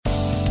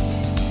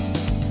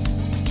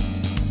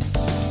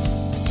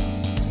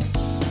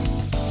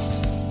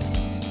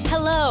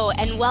Hello,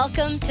 and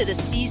welcome to the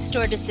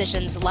C-Store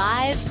Decisions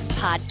Live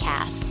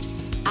podcast.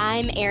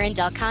 I'm Erin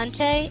Del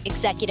Conte,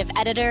 Executive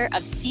Editor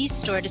of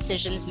C-Store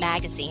Decisions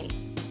Magazine.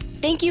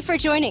 Thank you for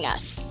joining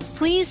us.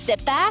 Please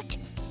sit back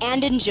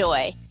and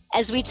enjoy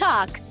as we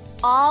talk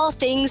all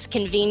things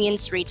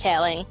convenience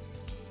retailing.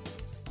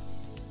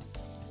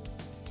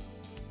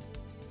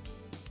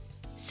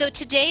 So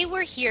today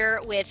we're here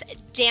with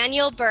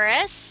Daniel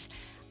Burrus.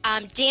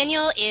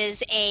 Daniel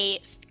is a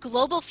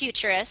global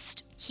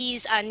futurist.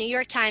 He's a New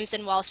York Times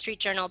and Wall Street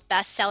Journal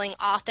best-selling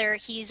author.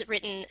 He's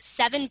written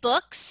 7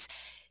 books.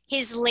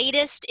 His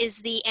latest is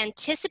The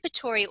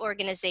Anticipatory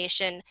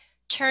Organization,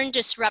 Turn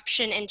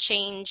Disruption and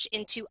Change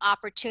into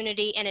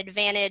Opportunity and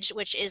Advantage,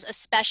 which is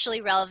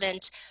especially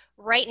relevant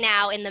right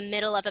now in the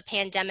middle of a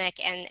pandemic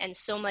and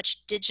so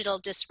much digital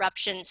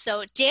disruption.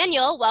 So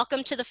Daniel,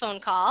 welcome to the phone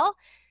call.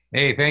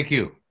 Hey, thank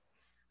you.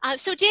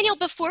 So Daniel,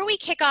 before we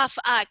kick off,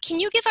 can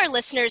you give our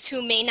listeners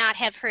who may not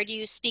have heard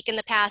you speak in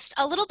the past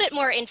a little bit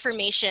more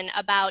information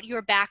about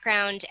your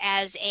background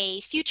as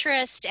a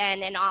futurist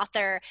and an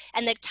author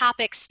and the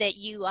topics that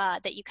you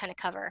kind of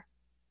cover?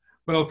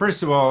 Well,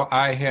 first of all,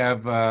 I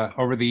have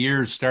over the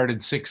years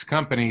started 6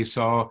 companies,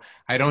 so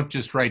I don't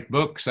just write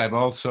books. I've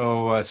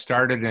also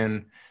started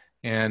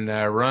and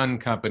run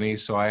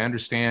companies, so I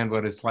understand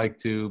what it's like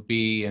to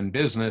be in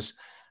business.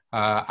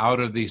 Out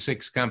of the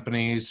 6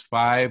 companies,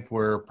 5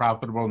 were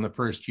profitable in the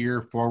first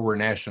year, 4 were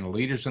national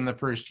leaders in the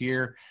first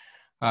year.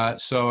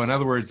 So in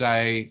other words,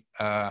 I've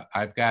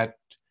got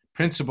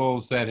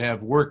principles that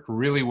have worked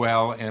really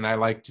well, and I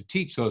like to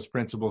teach those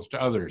principles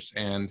to others.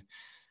 And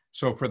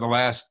so for the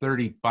last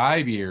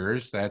 35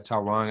 years, that's how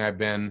long I've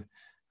been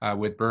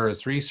with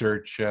Burrus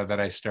Research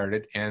that I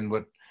started. And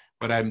what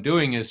I'm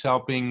doing is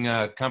helping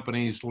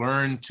companies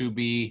learn to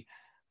be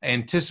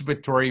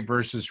anticipatory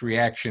versus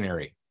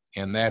reactionary.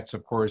 And that's,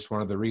 of course,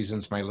 one of the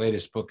reasons my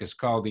latest book is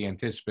called The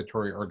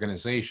Anticipatory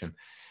Organization.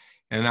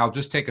 And I'll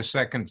just take a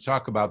second to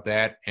talk about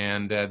that.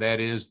 And that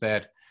is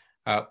that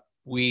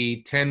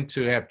we tend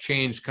to have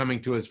change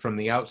coming to us from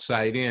the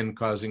outside in,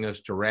 causing us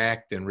to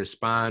react and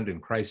respond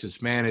and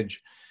crisis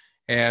manage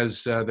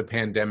as the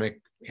pandemic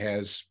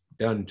has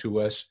done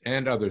to us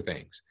and other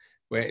things,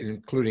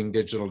 including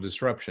digital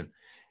disruption.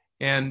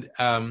 And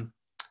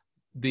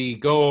the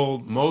goal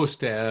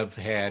most have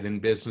had in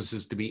business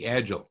is to be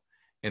agile.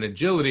 And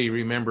agility,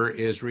 remember,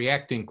 is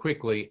reacting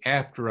quickly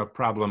after a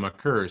problem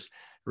occurs,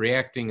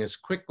 reacting as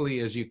quickly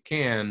as you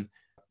can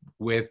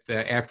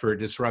after a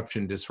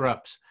disruption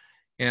disrupts.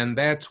 And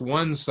that's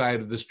one side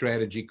of the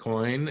strategy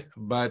coin,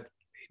 but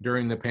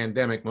during the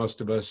pandemic,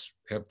 most of us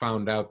have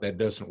found out that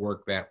doesn't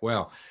work that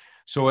well.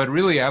 So what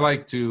really I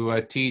like to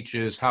teach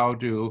is how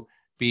to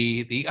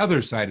be the other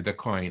side of the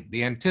coin,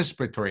 the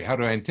anticipatory, how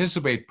to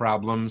anticipate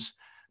problems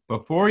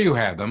before you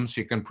have them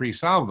so you can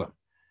pre-solve them,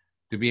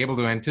 to be able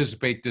to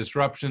anticipate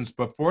disruptions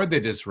before they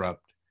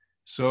disrupt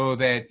so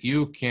that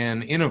you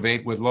can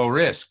innovate with low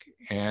risk,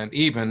 and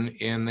even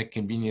in the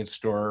convenience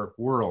store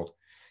world.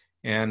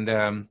 And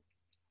I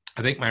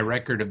think my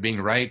record of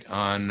being right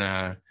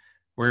on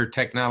where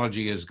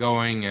technology is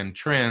going and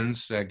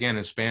trends, again,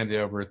 has spanned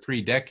over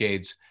 3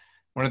 decades.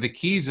 One of the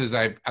keys is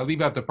I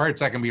leave out the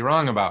parts I can be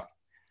wrong about.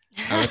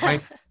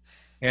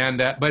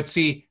 But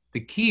see, the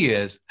key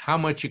is how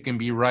much you can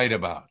be right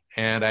about.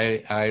 And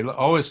I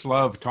always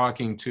love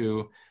talking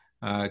to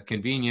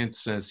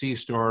convenience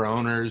C-store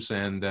owners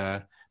and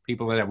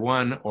people that have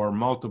one or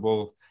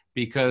multiple,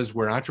 because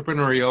we're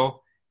entrepreneurial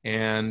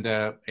and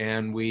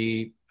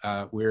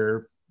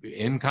we're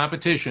in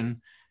competition.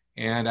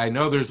 And I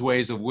know there's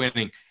ways of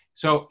winning.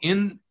 So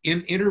in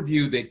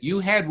interview that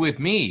you had with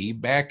me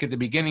back at the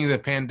beginning of the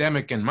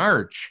pandemic in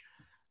March,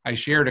 I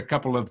shared a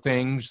couple of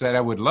things that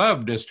I would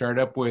love to start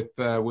up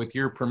with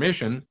your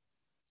permission.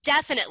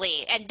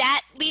 Definitely. And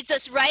that leads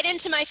us right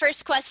into my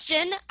first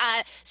question.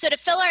 So to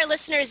fill our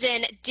listeners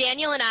in,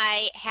 Daniel and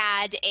I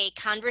had a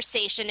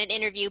conversation, an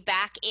interview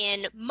back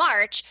in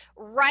March,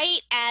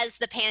 right as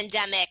the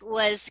pandemic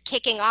was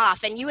kicking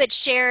off. And you had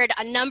shared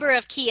a number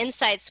of key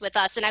insights with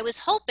us. And I was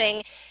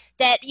hoping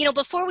that,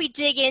 before we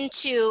dig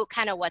into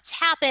kind of what's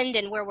happened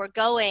and where we're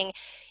going,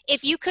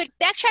 if you could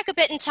backtrack a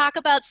bit and talk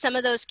about some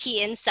of those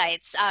key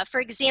insights.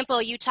 For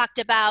example, you talked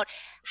about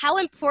how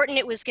important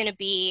it was going to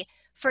be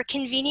for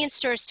convenience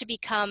stores to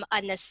become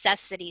a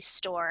necessity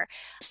store.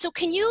 So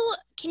can you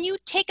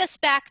take us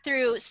back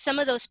through some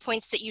of those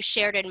points that you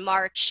shared in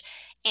March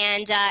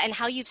and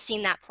how you've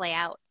seen that play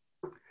out?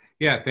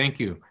 Yeah, thank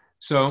you.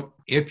 So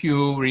if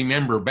you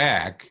remember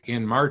back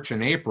in March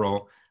and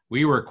April,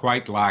 we were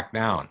quite locked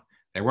down.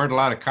 There weren't a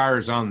lot of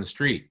cars on the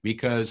street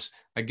because,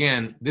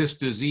 again, this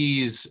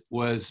disease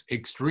was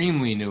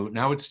extremely new.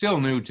 Now it's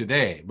still new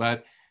today,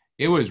 but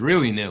it was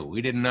really new.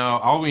 We didn't know.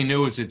 All we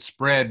knew is it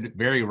spread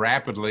very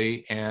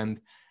rapidly. And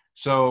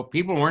so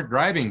people weren't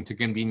driving to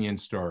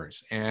convenience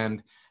stores.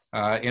 And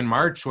in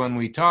March, when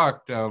we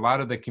talked, a lot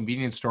of the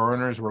convenience store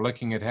owners were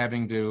looking at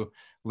having to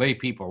lay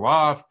people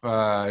off,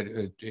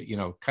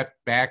 cut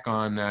back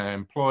on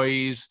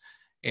employees.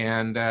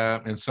 And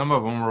some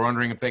of them were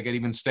wondering if they could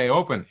even stay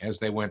open as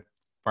they went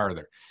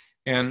farther.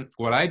 And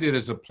what I did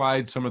is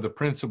applied some of the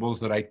principles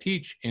that I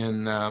teach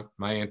in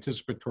my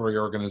anticipatory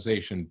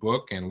organization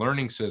book and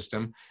learning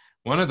system.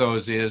 One of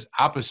those is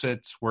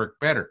opposites work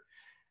better.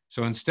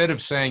 So instead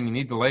of saying you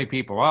need to lay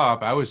people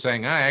off, I was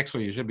saying,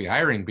 actually, you should be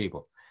hiring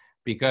people.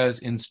 Because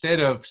instead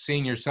of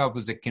seeing yourself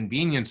as a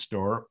convenience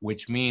store,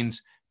 which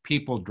means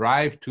people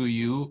drive to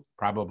you,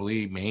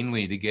 probably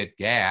mainly to get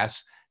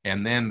gas,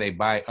 and then they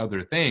buy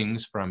other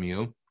things from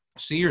you,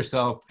 see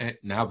yourself,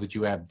 now that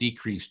you have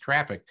decreased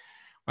traffic,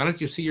 why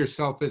don't you see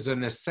yourself as a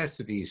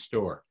necessity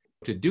store?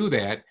 To do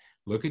that,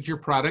 look at your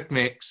product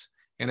mix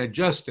and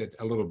adjust it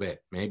a little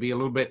bit. Maybe a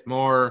little bit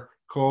more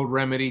cold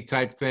remedy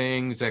type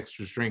things,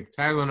 extra strength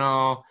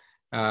Tylenol,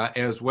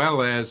 as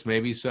well as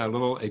maybe a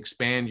little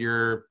expand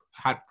your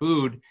hot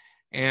food.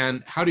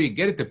 And how do you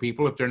get it to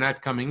people if they're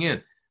not coming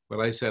in?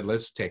 Well, I said,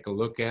 let's take a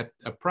look at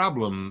a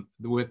problem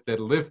with that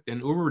Lyft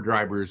and Uber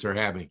drivers are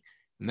having.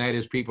 And that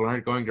is people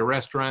aren't going to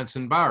restaurants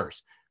and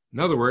bars. In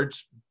other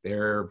words,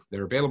 they're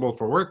available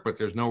for work, but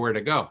there's nowhere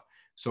to go.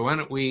 So why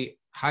don't we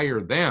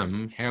hire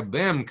them, have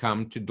them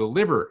come to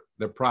deliver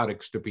the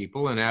products to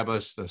people and have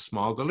us a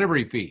small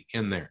delivery fee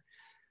in there.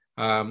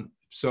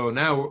 So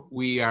now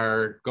we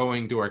are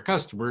going to our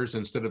customers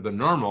instead of the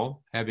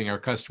normal, having our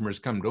customers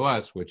come to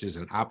us, which is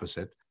an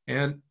opposite.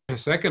 And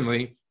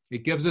secondly,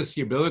 it gives us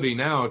the ability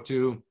now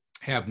to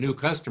have new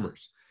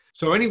customers.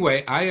 So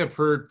anyway, I have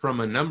heard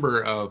from a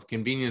number of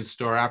convenience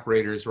store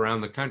operators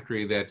around the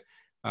country that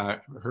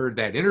heard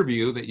that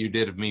interview that you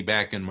did of me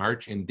back in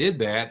March and did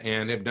that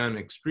and have done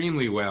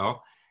extremely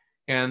well.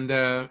 And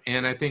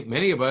I think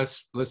many of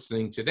us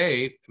listening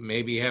today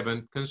maybe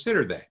haven't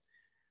considered that.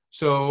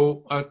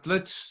 So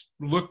let's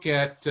look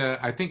at,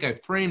 I think I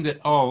framed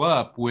it all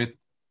up with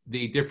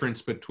the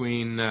difference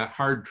between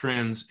hard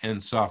trends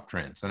and soft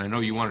trends. And I know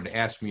you wanted to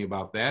ask me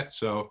about that.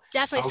 So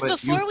definitely. I'll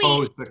let you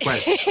pose the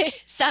question.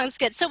 Sounds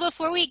good. So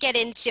before we get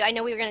into, I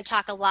know we were going to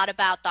talk a lot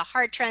about the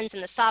hard trends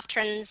and the soft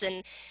trends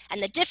and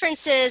the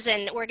differences.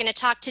 And we're going to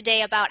talk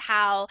today about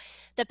how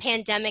the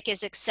pandemic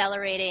is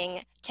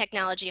accelerating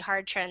technology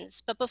hard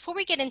trends. But before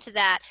we get into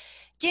that,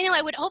 Daniel,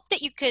 I would hope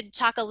that you could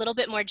talk a little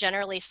bit more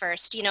generally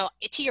first. You know,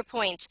 to your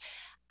point,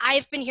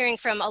 I've been hearing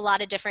from a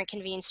lot of different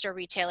convenience store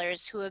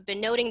retailers who have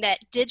been noting that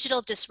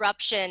digital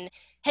disruption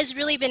has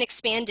really been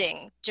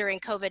expanding during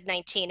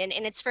COVID-19.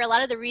 And it's for a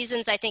lot of the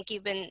reasons I think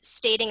you've been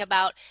stating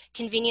about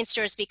convenience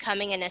stores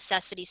becoming a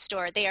necessity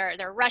store.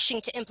 They're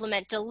rushing to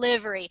implement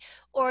delivery,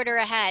 order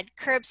ahead,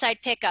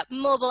 curbside pickup,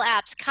 mobile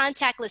apps,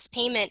 contactless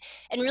payment,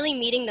 and really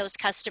meeting those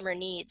customer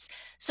needs.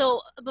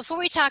 So before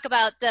we talk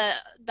about the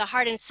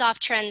hard and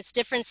soft trends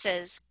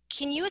differences,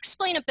 can you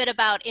explain a bit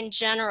about, in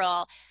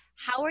general,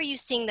 how are you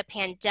seeing the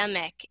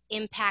pandemic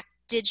impact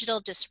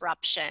digital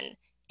disruption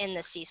in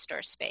the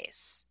C-store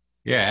space?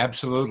 Yeah,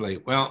 absolutely.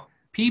 Well,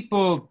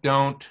 people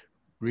don't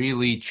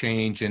really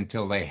change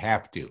until they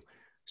have to.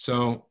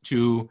 So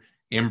to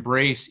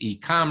embrace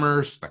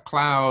e-commerce, the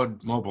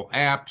cloud, mobile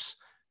apps,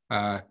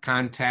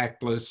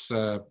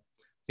 contactless,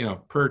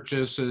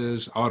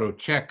 purchases, auto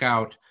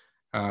checkout,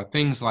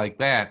 things like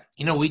that,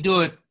 we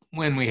do it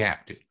when we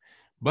have to.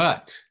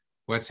 But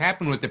what's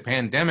happened with the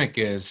pandemic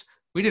is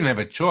we didn't have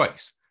a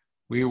choice.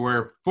 We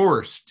were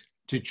forced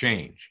to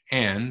change,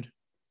 and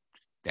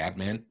that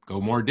meant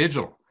go more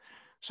digital.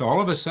 So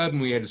all of a sudden,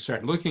 we had to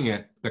start looking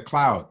at the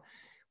cloud.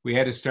 We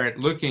had to start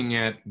looking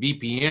at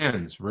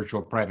VPNs,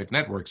 virtual private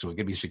networks, so we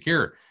could be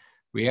secure.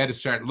 We had to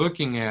start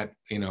looking at,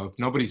 if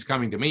nobody's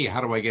coming to me,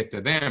 how do I get to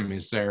them?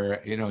 Is there,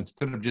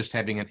 instead of just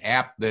having an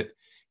app that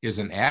is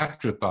an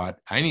afterthought,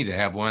 I need to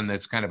have one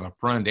that's kind of a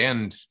front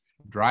end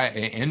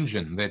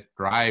engine that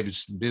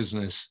drives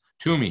business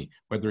to me,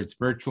 whether it's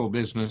virtual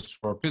business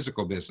or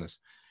physical business.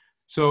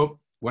 So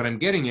what I'm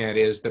getting at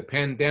is the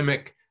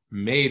pandemic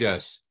made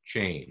us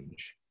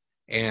change.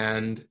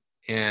 And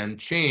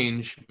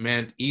change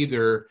meant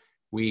either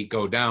we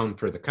go down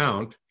for the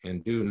count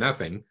and do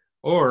nothing,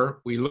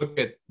 or we look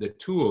at the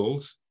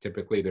tools,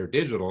 typically they're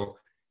digital,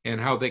 and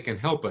how they can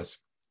help us.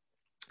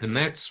 And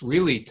that's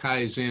really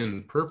ties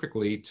in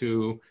perfectly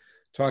to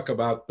talk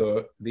about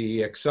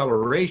the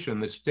acceleration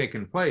that's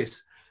taken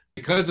place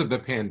because of the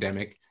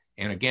pandemic.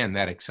 And again,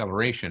 that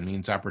acceleration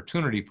means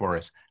opportunity for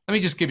us. Let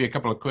me just give you a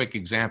couple of quick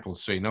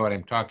examples so you know what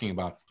I'm talking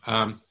about.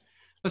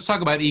 Let's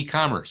talk about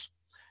e-commerce.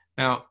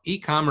 Now,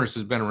 e-commerce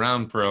has been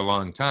around for a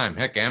long time.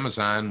 Heck,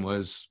 Amazon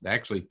was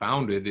actually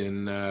founded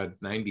in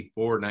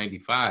 94,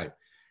 95.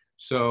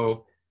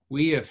 So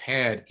we have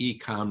had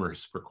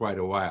e-commerce for quite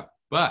a while.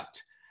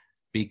 But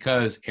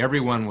because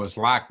everyone was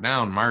locked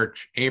down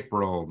March,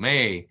 April,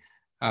 May,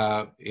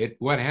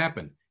 what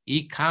happened?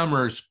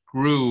 E-commerce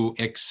grew,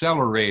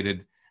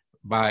 accelerated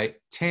by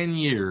 10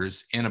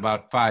 years in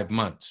about 5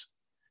 months.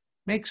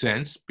 Makes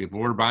sense. People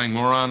were buying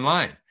more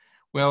online.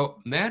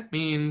 Well, that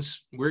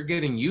means we're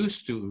getting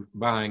used to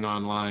buying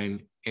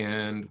online,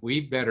 and we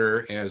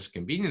better, as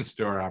convenience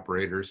store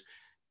operators,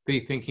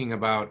 be thinking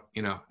about,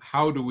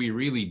 how do we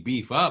really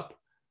beef up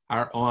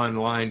our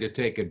online to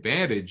take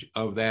advantage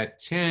of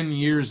that 10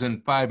 years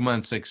and 5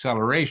 months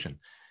acceleration?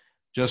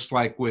 Just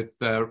like with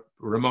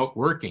remote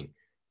working.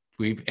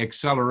 we've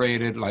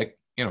accelerated, like,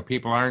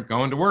 people aren't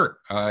going to work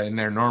in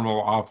their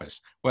normal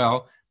office.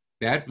 Well,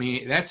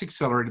 that's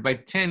accelerated by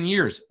 10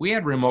 years. We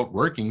had remote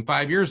working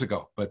 5 years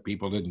ago, but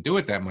people didn't do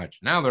it that much.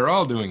 Now they're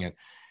all doing it.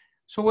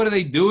 So what are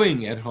they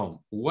doing at home?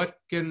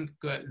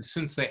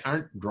 Since they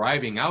aren't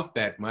driving out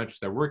that much,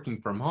 they're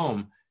working from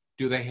home,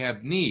 do they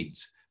have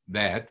needs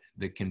that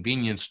the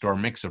convenience store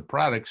mix of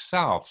products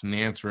solves? And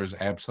the answer is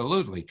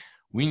absolutely.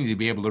 We need to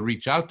be able to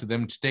reach out to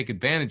them to take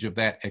advantage of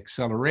that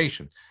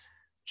acceleration.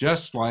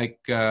 Just like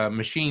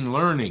machine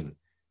learning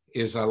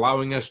is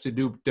allowing us to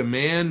do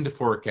demand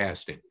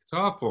forecasting. It's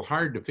awful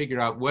hard to figure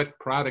out what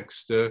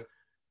products to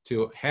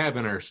have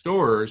in our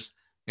stores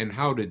and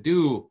how to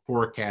do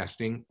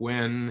forecasting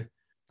when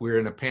we're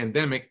in a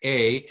pandemic,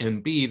 A,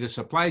 and B, the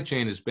supply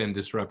chain has been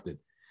disrupted.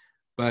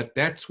 But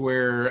that's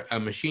where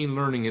machine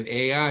learning and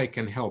AI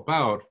can help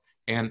out.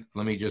 And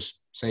let me just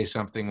say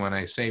something when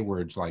I say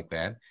words like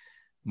that.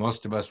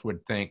 Most of us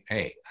would think,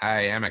 hey,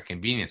 I am a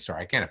convenience store.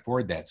 I can't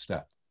afford that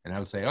stuff. And I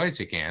would say, oh, yes,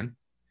 you can.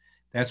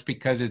 That's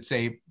because it's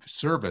a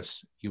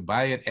service. You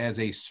buy it as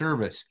a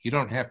service. You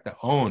don't have to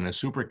own a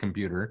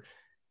supercomputer.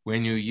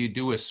 When you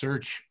do a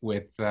search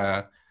with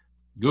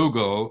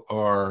Google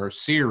or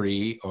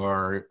Siri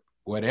or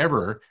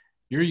whatever,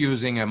 you're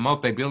using a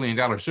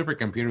multi-billion-dollar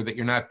supercomputer that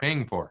you're not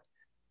paying for.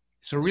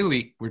 So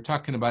really, we're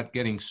talking about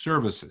getting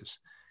services.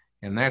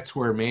 And that's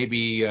where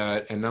maybe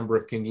a number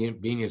of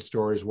convenience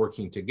stores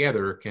working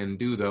together can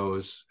do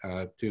those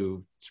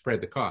to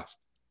spread the cost.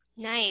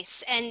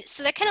 Nice. And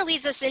so that kind of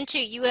leads us into,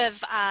 you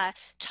have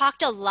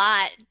talked a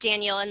lot,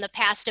 Daniel, in the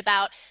past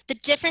about the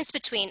difference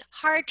between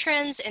hard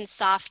trends and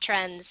soft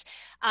trends.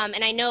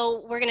 And I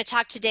know we're going to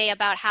talk today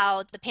about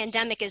how the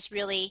pandemic is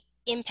really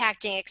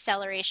impacting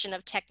acceleration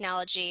of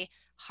technology,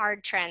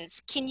 hard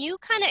trends. Can you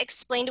kind of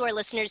explain to our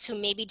listeners who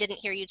maybe didn't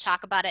hear you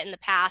talk about it in the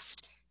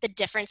past, the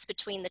difference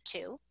between the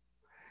two?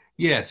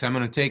 Yes, I'm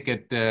going to take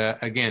it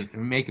again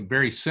and make it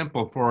very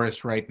simple for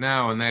us right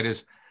now. And that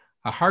is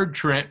a hard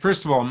trend.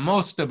 First of all,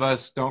 most of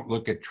us don't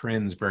look at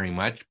trends very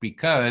much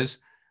because,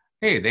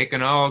 hey, they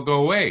can all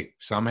go away.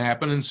 Some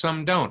happen and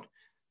some don't.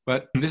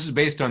 But this is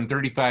based on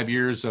 35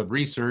 years of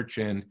research,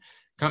 and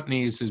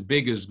companies as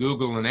big as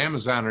Google and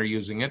Amazon are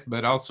using it,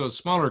 but also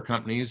smaller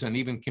companies and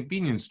even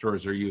convenience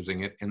stores are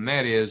using it. And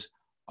that is,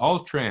 all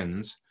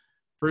trends,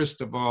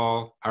 first of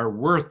all, are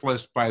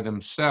worthless by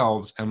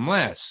themselves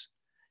unless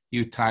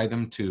you tie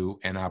them to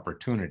an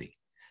opportunity.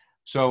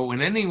 So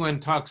when anyone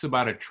talks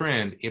about a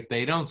trend, if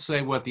they don't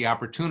say what the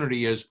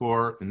opportunity is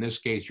for, in this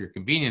case, your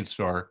convenience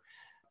store,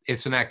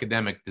 it's an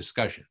academic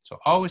discussion. So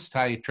always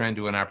tie a trend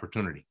to an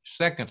opportunity.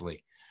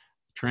 Secondly,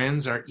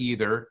 trends are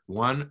either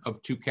one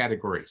of two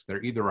categories.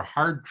 They're either a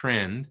hard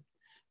trend,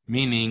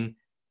 meaning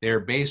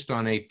they're based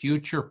on a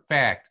future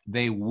fact.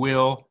 They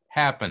will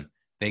happen.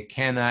 They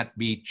cannot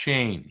be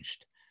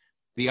changed.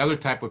 The other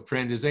type of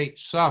trend is a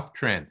soft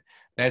trend.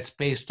 That's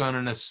based on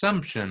an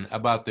assumption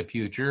about the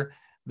future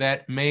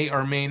that may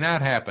or may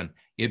not happen.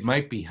 It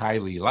might be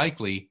highly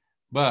likely,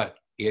 but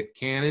it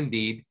can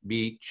indeed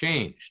be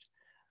changed.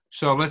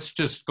 So let's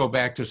just go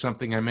back to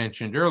something I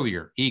mentioned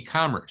earlier,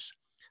 e-commerce.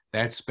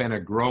 That's been a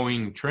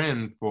growing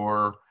trend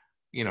for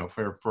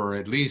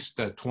at least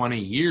 20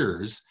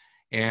 years,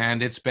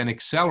 and it's been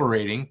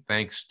accelerating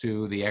thanks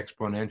to the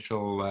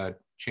exponential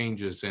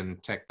changes in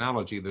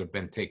technology that have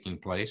been taking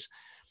place.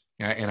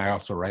 And I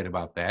also write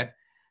about that.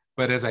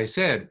 But as I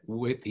said,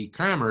 with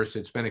e-commerce,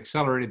 it's been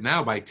accelerated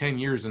now by 10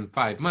 years and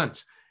 5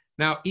 months.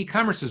 Now,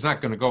 e-commerce is not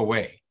going to go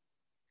away.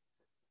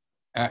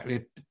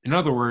 In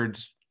other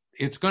words,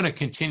 it's going to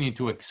continue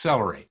to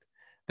accelerate.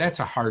 That's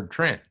a hard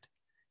trend.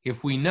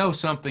 If we know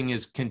something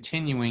is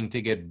continuing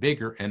to get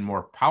bigger and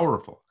more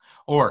powerful,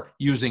 or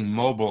using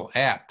mobile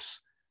apps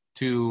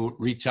to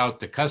reach out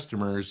to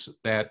customers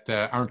that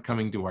aren't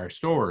coming to our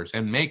stores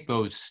and make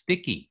those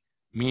sticky,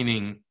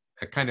 meaning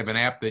a kind of an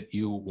app that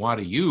you want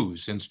to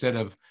use instead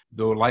of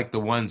like the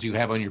ones you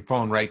have on your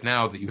phone right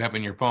now that you have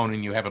on your phone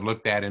and you haven't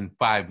looked at in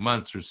 5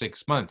 months or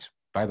 6 months.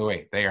 By the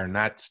way, they are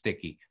not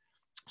sticky.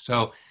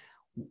 So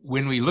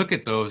when we look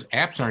at those,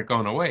 apps aren't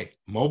going away.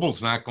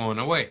 Mobile's not going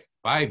away.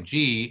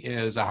 5G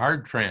is a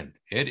hard trend.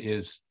 It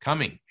is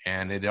coming,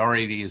 and it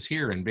already is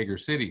here in bigger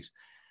cities.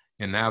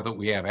 And now that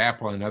we have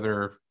Apple and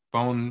other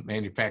phone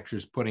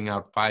manufacturers putting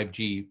out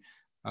 5G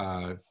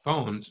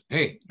phones,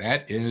 hey,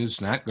 that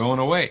is not going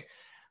away.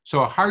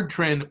 So a hard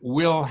trend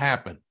will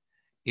happen.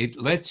 It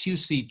lets you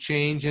see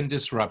change and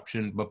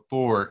disruption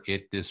before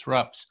it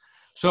disrupts.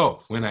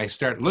 So when I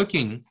start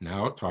looking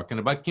now, talking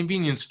about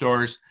convenience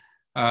stores,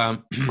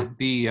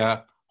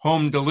 the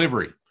home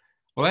delivery,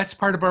 well, that's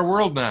part of our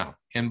world now.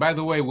 And by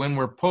the way, when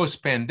we're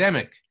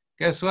post-pandemic,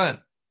 guess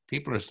what?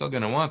 People are still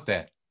going to want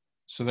that.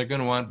 So they're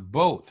going to want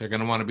both. They're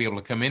going to want to be able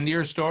to come into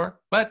your store,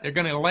 but they're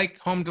going to like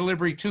home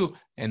delivery too.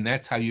 And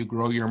that's how you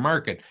grow your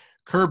market.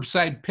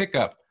 Curbside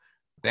pickup,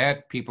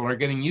 that people are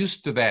getting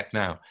used to that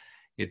now.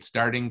 It's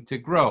starting to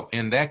grow.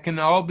 And that can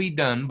all be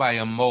done by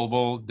a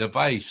mobile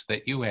device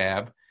that you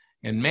have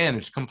and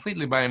managed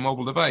completely by a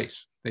mobile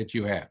device that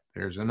you have.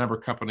 There's a number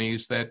of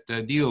companies that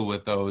deal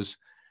with those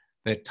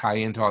that tie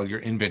into all your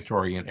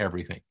inventory and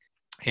everything.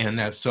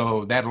 And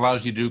so that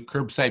allows you to do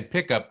curbside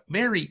pickup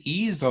very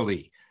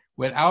easily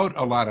without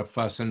a lot of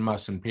fuss and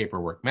muss and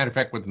paperwork. Matter of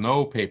fact, with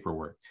no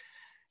paperwork.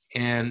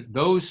 And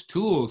those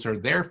tools are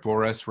there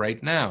for us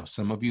right now.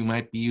 Some of you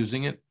might be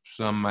using it,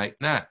 some might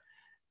not.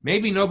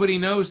 Maybe nobody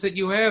knows that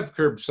you have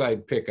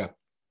curbside pickup.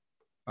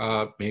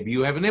 Maybe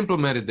you haven't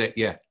implemented that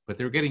yet, but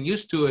they're getting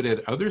used to it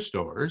at other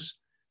stores.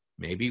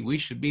 Maybe we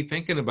should be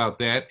thinking about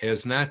that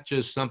as not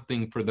just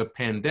something for the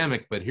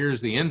pandemic, but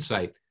here's the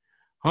insight.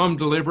 Home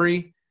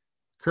delivery,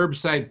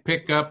 curbside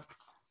pickup,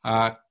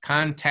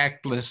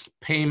 contactless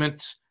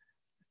payments,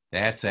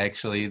 that's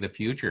actually the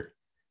future.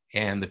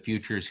 And the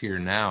future is here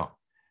now.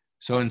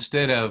 So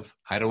instead of,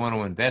 I don't want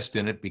to invest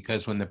in it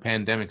because when the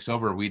pandemic's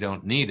over, we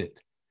don't need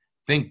it.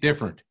 Think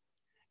different.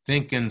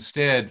 Think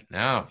instead,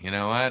 no, you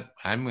know what?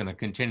 I'm going to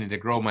continue to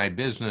grow my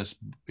business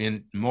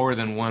in more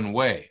than one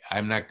way.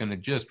 I'm not going to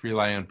just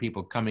rely on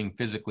people coming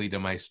physically to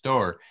my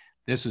store.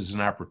 This is an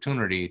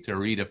opportunity to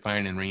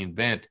redefine and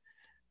reinvent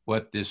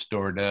what this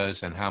store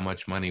does and how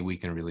much money we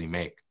can really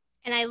make.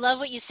 And I love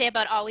what you say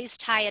about always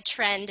tie a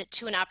trend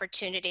to an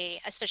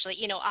opportunity, especially,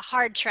 a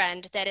hard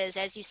trend that is,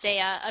 as you say,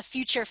 a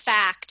future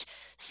fact.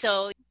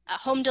 So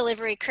home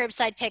delivery,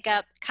 curbside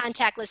pickup,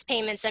 contactless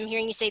payments, I'm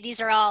hearing you say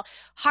these are all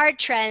hard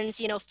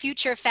trends,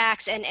 future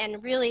facts,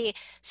 and really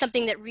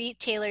something that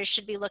retailers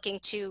should be looking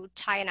to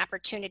tie an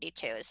opportunity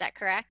to. Is that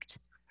correct?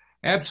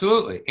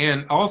 Absolutely.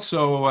 And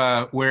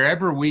also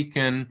wherever we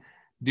can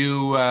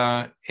do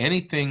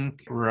anything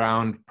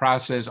around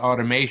process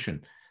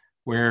automation,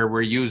 where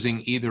we're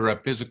using either a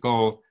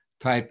physical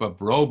type of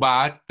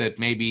robot that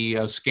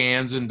maybe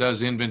scans and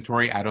does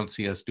inventory. I don't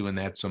see us doing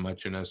that so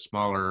much in a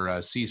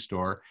smaller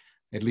C-store,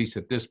 at least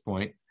at this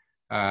point.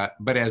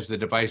 But as the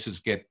devices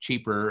get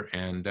cheaper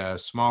and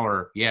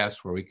smaller,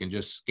 yes, where we can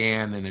just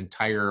scan an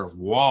entire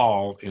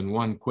wall in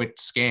one quick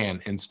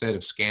scan instead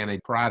of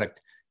scanning product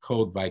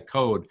code by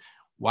code.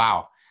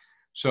 Wow.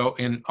 So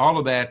in all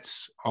of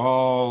that's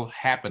all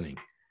happening.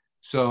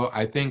 So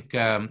I think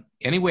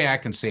any way I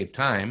can save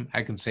time,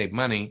 I can save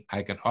money,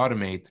 I can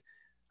automate,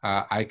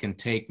 I can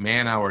take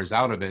man hours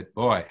out of it.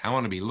 Boy, I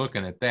want to be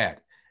looking at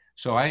that.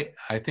 So I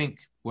think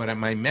what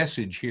my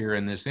message here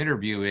in this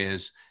interview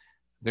is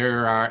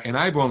there are, and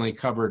I've only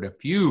covered a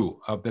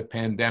few of the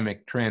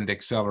pandemic trend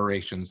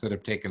accelerations that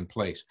have taken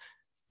place.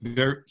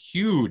 They're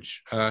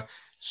huge.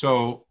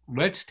 So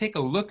let's take a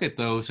look at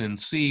those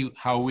and see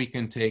how we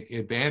can take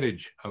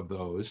advantage of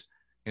those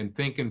and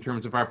think in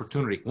terms of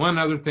opportunity. One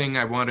other thing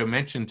I want to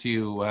mention to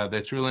you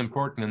that's really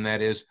important, and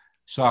that is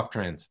soft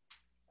trends.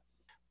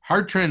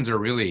 Hard trends are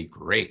really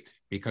great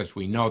because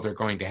we know they're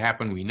going to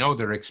happen. We know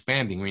they're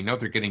expanding. We know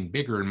they're getting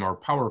bigger and more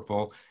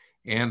powerful,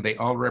 and they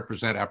all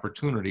represent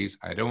opportunities.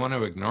 I don't want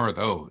to ignore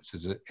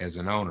those as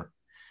an owner.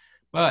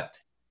 But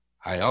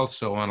I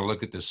also want to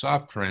look at the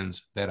soft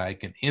trends that I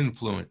can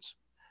influence.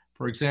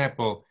 For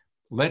example,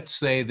 let's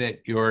say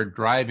that your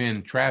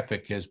drive-in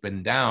traffic has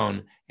been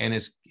down and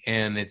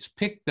it's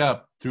picked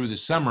up through the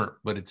summer,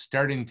 but it's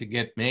starting to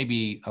get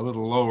maybe a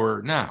little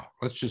lower now.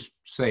 Let's just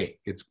say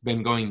it's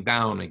been going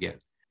down again.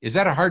 Is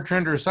that a hard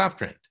trend or a soft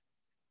trend?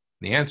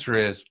 The answer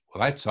is,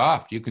 well, that's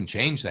soft. You can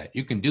change that.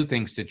 You can do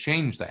things to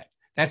change that.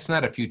 That's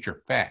not a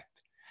future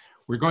fact.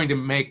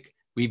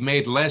 We've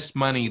made less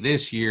money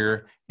this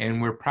year,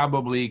 and we're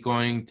probably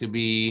going to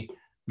be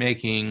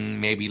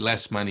making maybe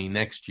less money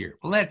next year.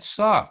 Well, that's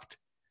soft.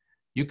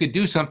 You could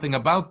do something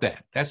about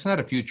that. That's not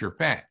a future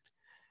fact.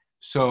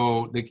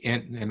 So,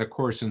 and of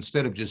course,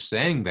 instead of just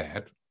saying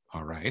that,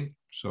 all right,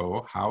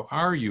 so how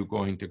are you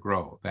going to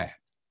grow that?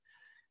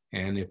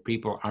 And if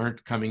people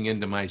aren't coming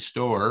into my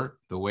store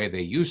the way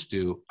they used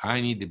to,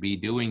 I need to be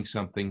doing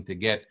something to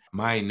get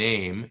my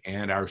name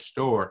and our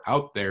store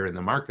out there in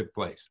the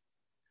marketplace.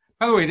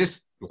 By the way, as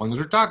long as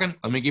we're talking,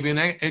 let me give you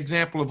an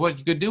example of what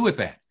you could do with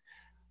that.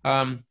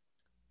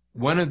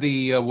 One of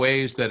the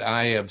ways that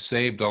I have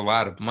saved a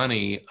lot of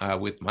money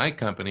with my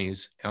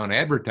companies on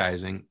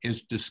advertising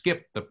is to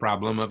skip the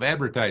problem of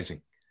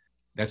advertising.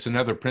 That's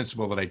another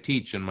principle that I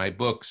teach in my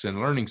books and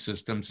learning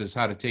systems is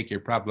how to take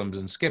your problems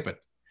and skip it.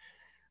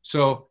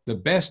 So the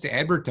best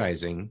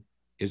advertising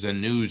is a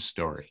news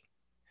story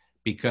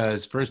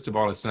because first of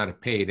all, it's not a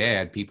paid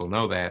ad. People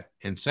know that.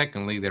 And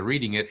secondly, they're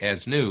reading it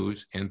as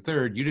news. And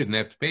third, you didn't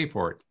have to pay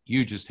for it.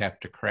 You just have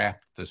to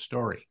craft the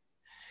story.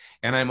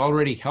 And I'm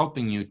already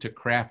helping you to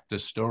craft a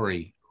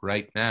story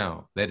right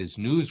now that is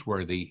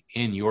newsworthy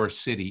in your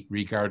city,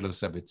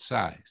 regardless of its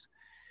size.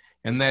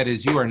 And that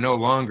is you are no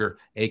longer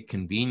a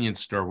convenience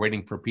store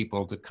waiting for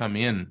people to come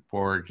in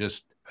for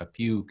just a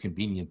few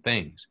convenient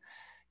things.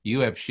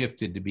 You have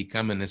shifted to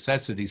become a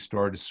necessity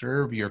store to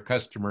serve your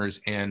customers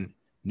and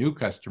new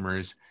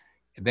customers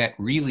that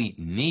really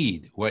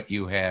need what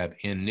you have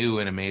in new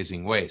and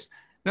amazing ways.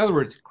 In other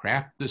words,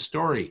 craft the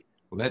story.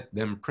 Let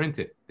them print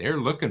it. They're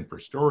looking for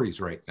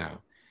stories right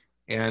now.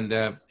 And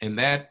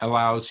that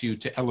allows you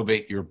to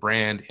elevate your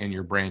brand and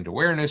your brand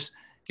awareness,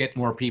 get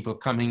more people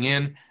coming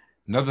in.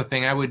 Another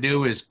thing I would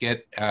do is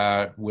get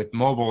with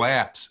mobile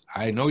apps.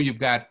 I know you've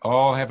got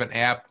all have an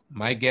app.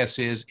 My guess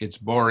is it's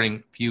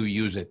boring. Few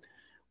use it.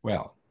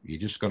 Well, you're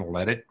just going to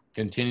let it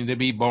continue to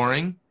be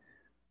boring.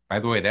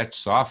 By the way, that's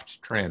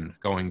soft trend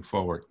going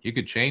forward. You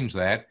could change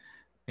that.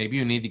 Maybe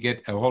you need to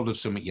get a hold of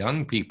some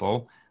young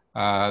people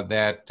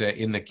that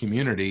in the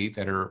community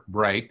that are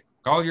bright.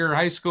 Call your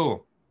high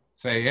school.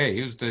 Say, hey,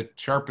 who's the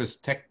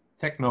sharpest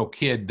techno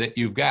kid that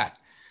you've got?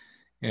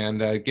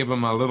 And give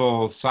them a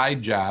little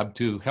side job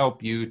to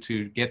help you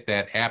to get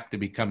that app to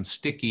become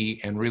sticky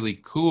and really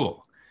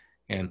cool.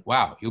 And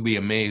wow, you'll be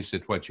amazed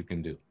at what you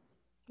can do.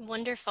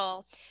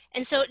 Wonderful.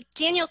 And so,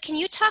 Daniel, can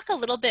you talk a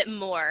little bit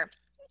more?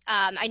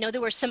 I know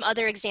there were some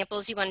other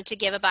examples you wanted to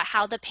give about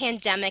how the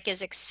pandemic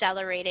is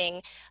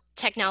accelerating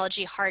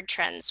technology hard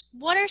trends.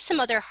 What are some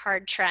other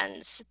hard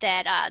trends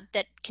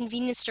that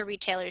convenience store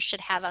retailers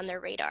should have on their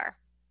radar?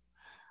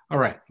 All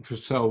right.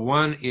 So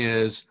one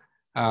is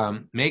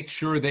make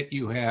sure that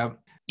you have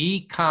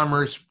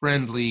e-commerce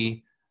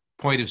friendly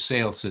point of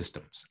sale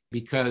systems,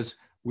 because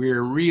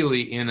we're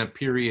really in a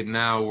period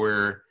now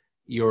where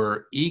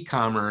your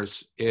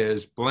e-commerce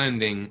is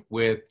blending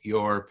with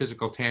your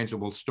physical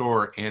tangible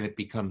store and it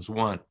becomes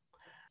one.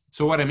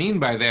 So what I mean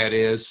by that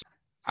is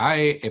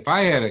if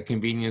I had a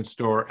convenience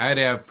store, I'd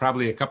have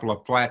probably a couple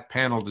of flat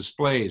panel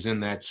displays in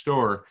that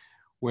store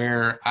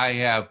where I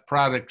have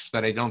products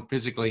that I don't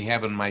physically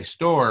have in my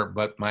store,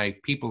 but my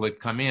people that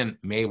come in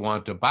may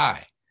want to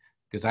buy,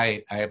 because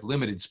I have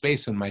limited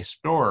space in my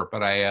store,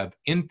 but I have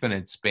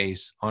infinite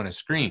space on a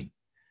screen,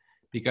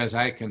 because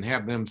I can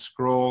have them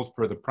scroll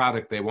for the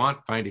product they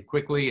want, find it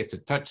quickly. It's a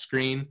touch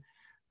screen.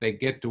 They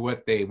get to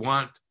what they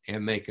want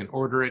and they can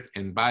order it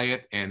and buy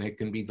it, and it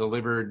can be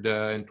delivered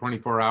in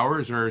 24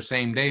 hours or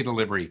same day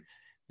delivery.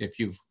 If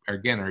you,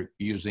 again, are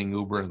using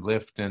Uber and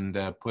Lyft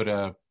and put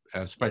a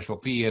special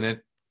fee in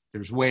it,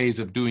 there's ways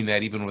of doing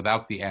that even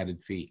without the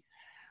added fee.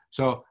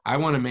 So I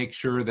want to make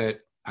sure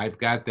that I've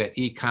got that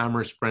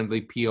e-commerce friendly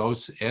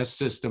POS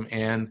system,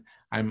 and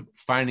I'm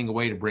finding a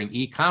way to bring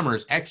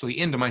e-commerce actually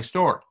into my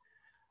store.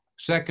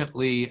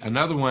 Secondly,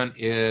 another one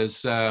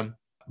is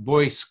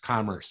voice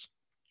commerce,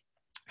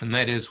 and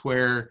that is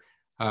where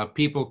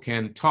people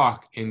can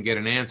talk and get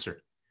an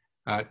answer.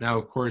 Now,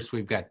 of course,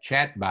 we've got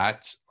chat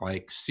bots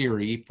like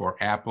Siri for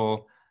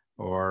Apple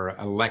or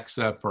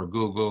Alexa for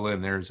Google,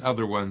 and there's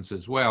other ones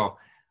as well.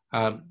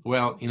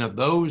 Well,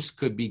 those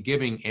could be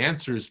giving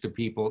answers to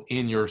people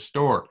in your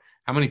store.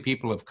 How many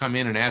people have come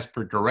in and asked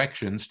for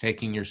directions,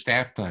 taking your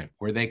staff time,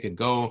 where they could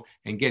go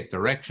and get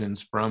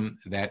directions from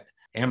that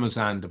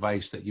Amazon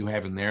device that you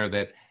have in there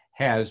that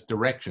has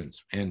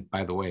directions? And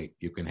by the way,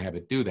 you can have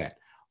it do that.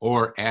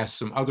 Or ask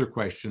some other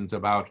questions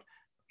about,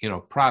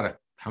 product.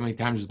 How many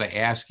times do they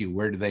ask you,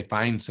 where do they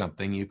find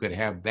something? You could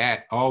have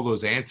that. All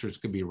those answers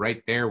could be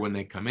right there when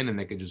they come in, and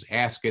they could just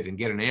ask it and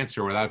get an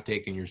answer without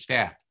taking your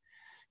staff,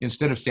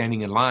 instead of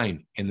standing in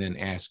line and then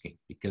asking,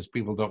 because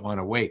people don't want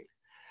to wait.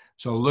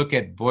 So look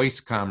at voice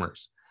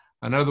commerce.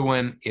 Another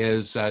one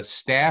is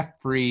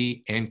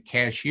staff-free and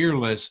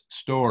cashierless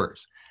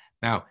stores.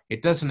 Now,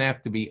 it doesn't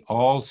have to be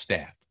all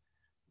staff,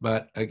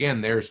 but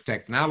again, there's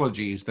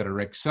technologies that are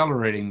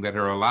accelerating that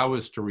allow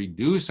us to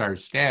reduce our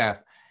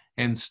staff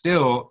and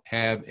still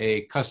have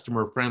a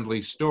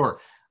customer-friendly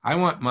store. I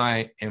want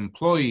my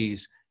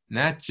employees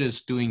not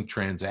just doing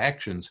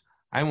transactions.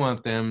 I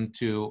want them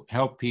to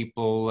help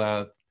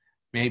people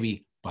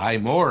maybe buy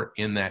more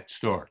in that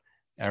store,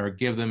 or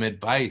give them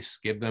advice,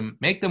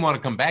 make them want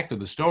to come back to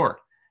the store,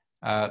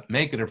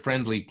 make it a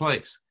friendly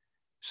place.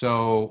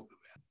 So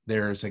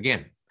there's,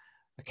 again,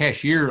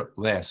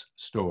 cashier-less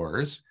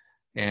stores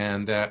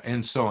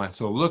and so on.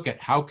 So look at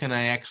how can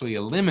I actually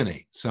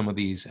eliminate some of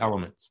these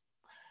elements.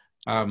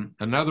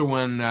 Another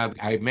one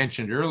I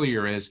mentioned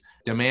earlier is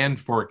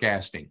demand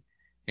forecasting,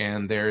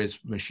 and there's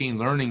machine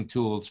learning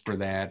tools for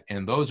that,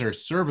 and those are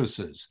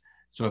services.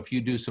 So if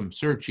you do some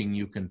searching,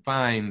 you can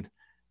find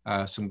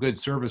some good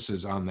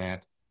services on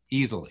that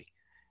easily.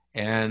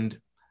 And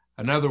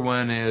another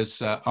one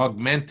is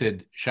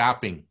augmented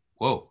shopping.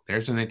 Whoa,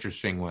 there's an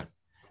interesting one.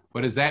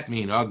 What does that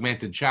mean,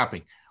 augmented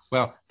shopping?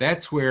 Well,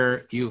 that's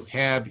where you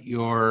have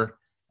your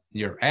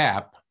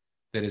app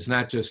that is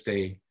not just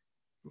a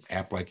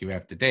app like you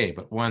have today,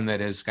 but one that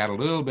has got a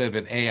little bit of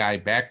an AI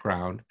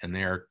background, and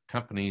there are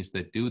companies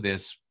that do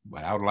this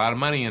without a lot of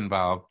money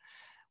involved,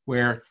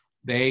 where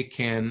they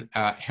can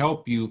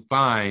help you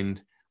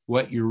find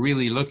what you're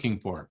really looking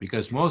for,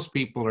 because most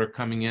people are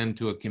coming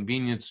into a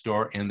convenience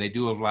store and they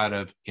do a lot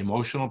of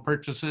emotional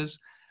purchases,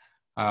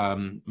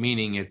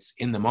 meaning it's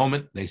in the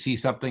moment. They see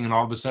something and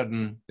all of a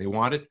sudden they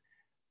want it.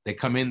 They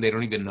come in, they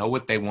don't even know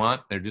what they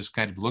want. They're just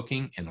kind of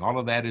looking, and all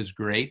of that is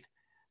great.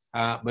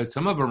 But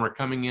some of them are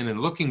coming in and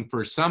looking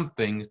for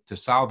something to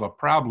solve a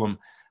problem,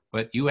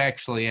 but you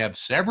actually have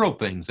several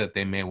things that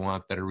they may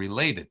want that are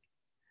related.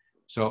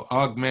 So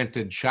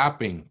augmented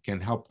shopping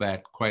can help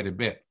that quite a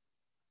bit.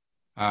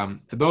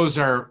 Those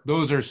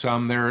are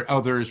some. There are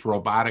others,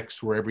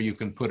 robotics, wherever you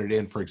can put it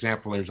in. For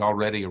example, there's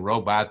already a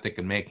robot that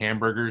can make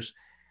hamburgers.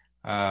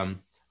 And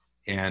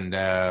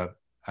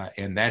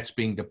And that's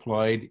being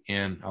deployed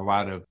in a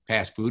lot of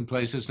fast food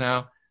places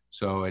now.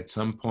 So at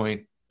some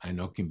point, I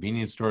know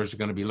convenience stores are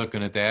going to be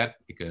looking at that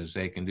because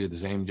they can do the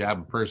same job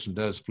a person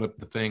does, flip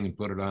the thing and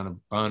put it on a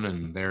bun,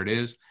 and there it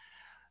is.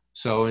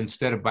 So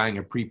instead of buying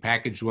a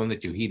prepackaged one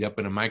that you heat up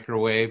in a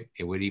microwave,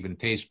 it would even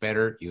taste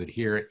better. You would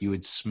hear it, you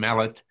would smell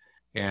it.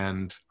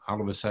 And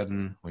all of a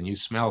sudden, when you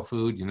smell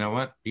food, you know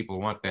what? People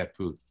want that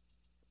food.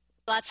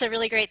 Lots of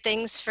really great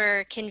things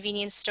for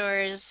convenience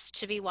stores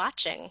to be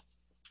watching.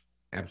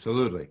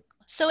 Absolutely.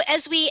 So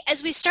as we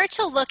start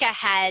to look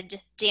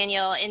ahead,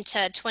 Daniel,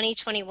 into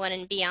 2021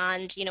 and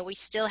beyond, we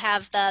still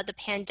have the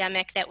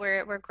pandemic that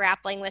we're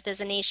grappling with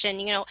as a nation.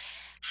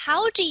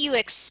 How do you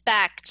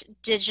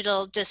expect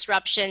digital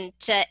disruption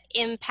to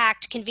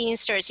impact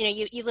convenience stores?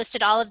 You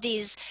listed all of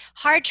these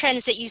hard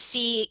trends that you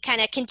see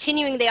kind of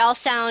continuing. They all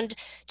sound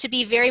to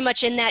be very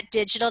much in that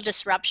digital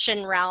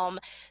disruption realm.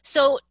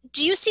 So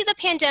do you see the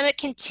pandemic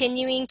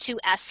continuing to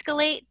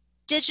escalate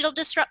digital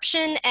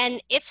disruption?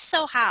 And if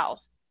so, how?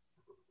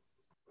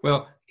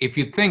 Well, if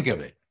you think of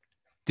it,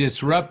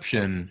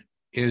 disruption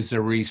is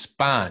a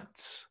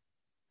response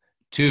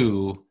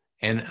to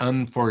an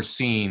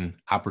unforeseen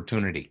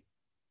opportunity.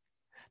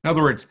 In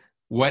other words,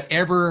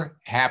 whatever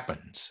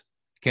happens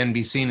can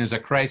be seen as a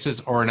crisis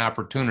or an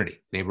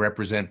opportunity. They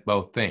represent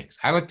both things.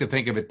 I like to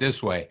think of it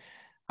this way.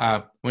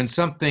 When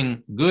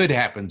something good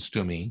happens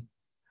to me,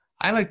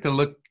 I like to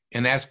look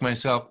and ask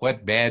myself,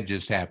 what bad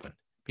just happened?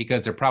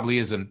 Because there probably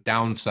is a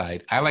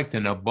downside. I like to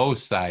know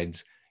both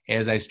sides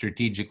as I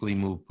strategically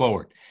move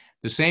forward.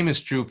 The same is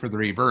true for the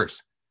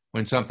reverse.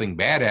 When something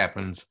bad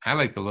happens, I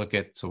like to look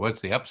at, so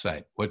what's the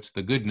upside? What's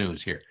the good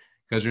news here?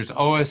 Because there's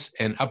always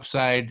an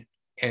upside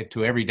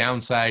to every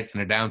downside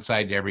and a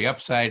downside to every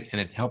upside,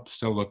 and it helps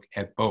to look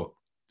at both.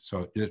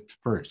 So just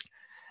first.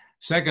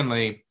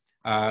 Secondly,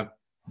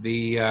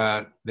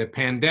 the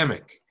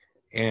pandemic.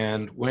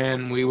 And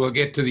when we will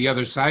get to the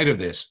other side of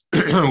this,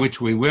 which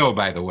we will,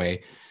 by the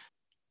way,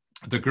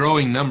 the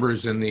growing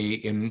numbers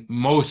in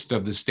most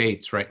of the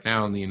states right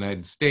now in the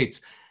United States,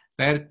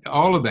 that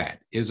all of that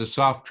is a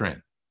soft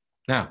trend.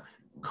 Now,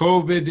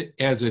 COVID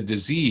as a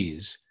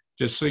disease,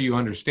 just so you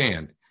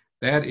understand,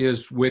 that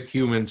is with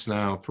humans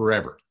now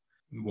forever.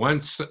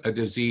 Once a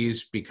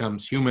disease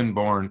becomes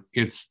human-born,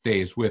 it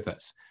stays with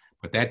us.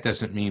 But that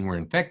doesn't mean we're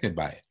infected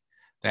by it.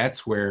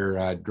 That's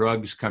where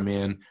drugs come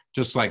in,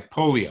 just like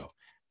polio.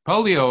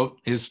 Polio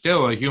is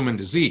still a human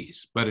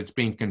disease, but it's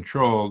being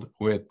controlled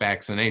with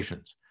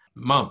vaccinations.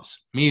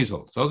 Mumps,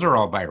 measles, those are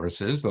all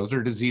viruses. Those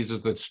are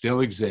diseases that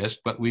still exist,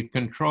 but we've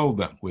controlled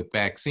them with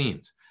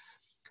vaccines.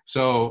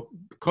 So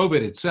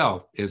COVID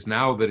itself is,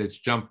 now that it's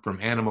jumped from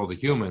animal to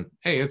human,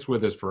 hey, it's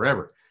with us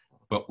forever,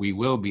 but we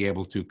will be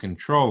able to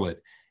control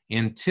it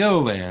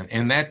until then,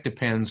 and that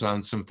depends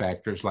on some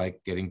factors like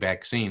getting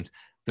vaccines.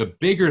 The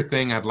bigger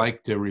thing I'd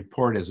like to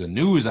report as a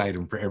news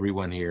item for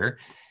everyone here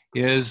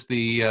is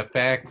the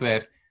fact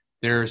that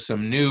there are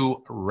some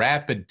new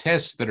rapid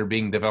tests that are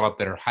being developed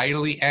that are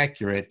highly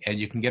accurate, and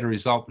you can get a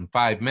result in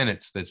 5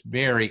 minutes that's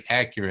very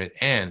accurate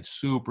and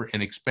super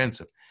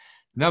inexpensive.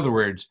 In other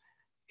words,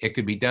 it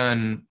could be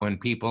done when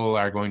people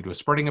are going to a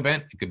sporting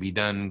event. It could be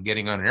done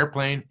getting on an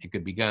airplane. It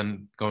could be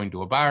done going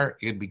to a bar.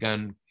 It could be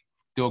done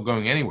still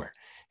going anywhere.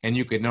 And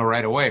you could know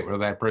right away whether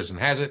that person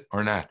has it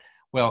or not.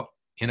 Well,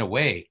 in a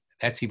way,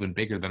 that's even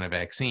bigger than a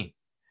vaccine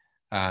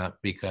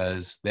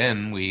because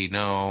then we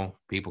know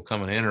people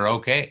coming in are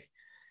okay,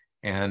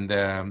 and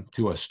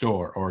to a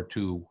store or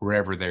to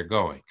wherever they're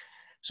going.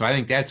 So I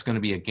think that's going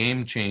to be a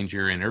game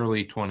changer in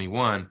early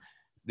 21.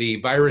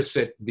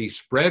 The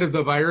spread of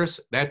the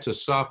virus, that's a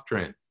soft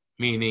trend,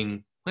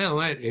 meaning,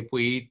 well, if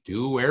we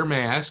do wear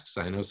masks,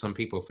 I know some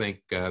people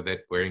think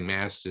that wearing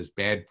masks is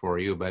bad for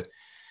you, but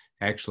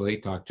actually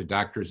talk to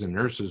doctors and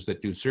nurses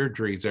that do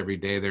surgeries every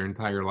day their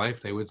entire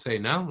life, they would say,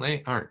 no,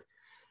 they aren't.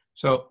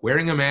 So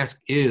wearing a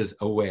mask is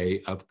a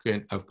way of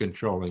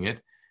controlling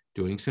it.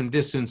 Doing some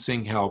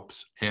distancing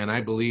helps, and I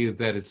believe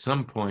that at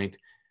some point,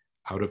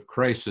 out of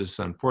crisis,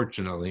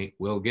 unfortunately,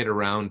 we'll get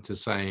around to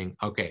saying,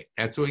 okay,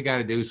 that's what we got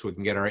to do so we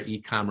can get our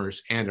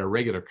e-commerce and our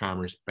regular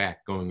commerce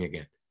back going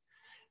again.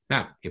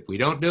 Now, if we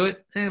don't do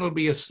it, it'll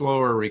be a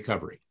slower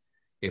recovery.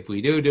 If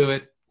we do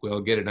it,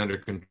 we'll get it under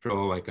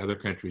control like other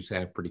countries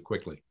have pretty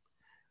quickly.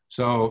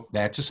 So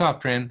that's a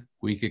soft trend.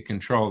 We could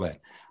control that.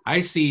 I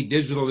see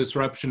digital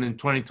disruption in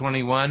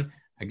 2021.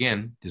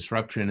 Again,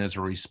 disruption is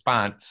a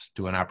response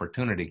to an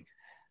opportunity.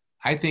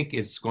 I think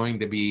it's going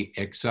to be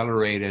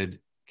accelerated,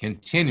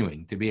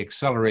 continuing to be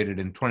accelerated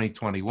in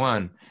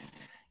 2021.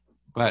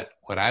 But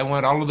what I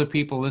want all of the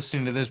people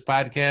listening to this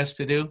podcast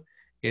to do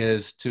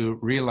is to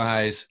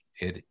realize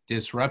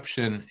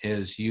disruption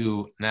is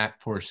you not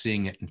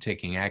foreseeing it and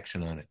taking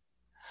action on it.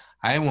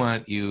 I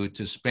want you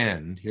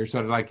to here's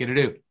what I'd like you to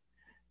do.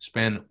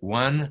 Spend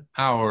 1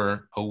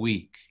 hour a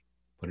week.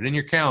 Put it in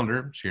your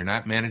calendar so you're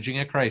not managing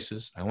a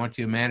crisis. I want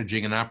you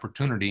managing an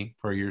opportunity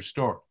for your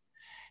store.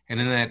 And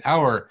in that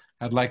hour,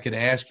 I'd like you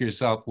to ask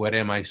yourself, what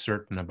am I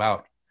certain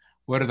about?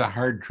 What are the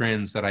hard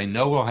trends that I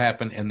know will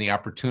happen and the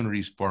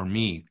opportunities for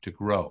me to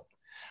grow?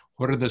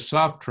 What are the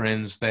soft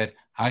trends that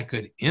I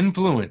could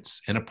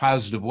influence in a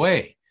positive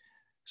way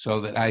so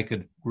that I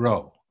could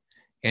grow?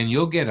 And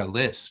you'll get a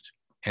list.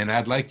 And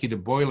I'd like you to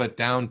boil it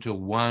down to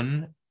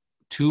 1,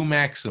 2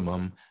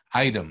 maximum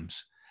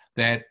items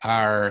that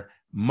are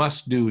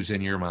must-dos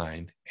in your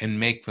mind and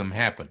make them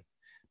happen.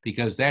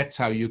 Because that's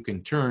how you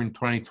can turn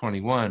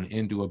 2021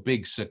 into a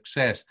big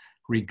success,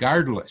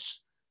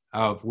 regardless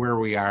of where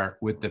we are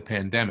with the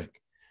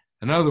pandemic.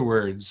 In other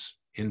words,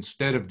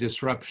 instead of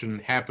disruption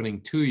happening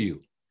to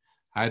you,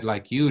 I'd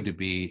like you to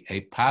be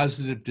a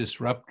positive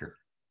disruptor,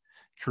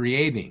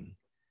 creating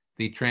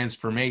the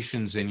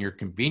transformations in your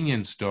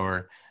convenience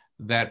store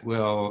that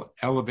will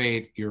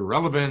elevate your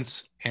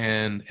relevance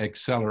and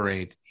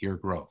accelerate your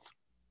growth.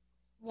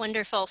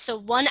 Wonderful. So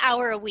 1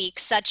 hour a week,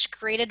 such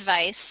great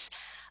advice.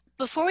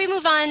 Before we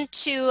move on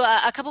to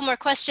a couple more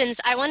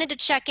questions, I wanted to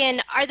check in.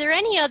 Are there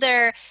any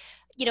other,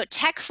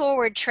 tech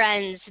forward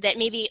trends that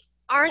maybe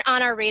aren't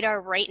on our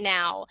radar right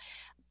now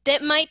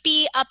that might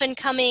be up and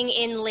coming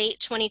in late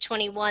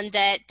 2021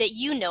 that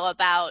you know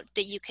about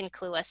that you can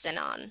clue us in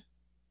on?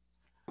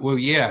 Well,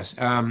 yes.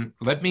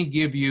 Let me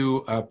give you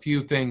a few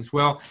things.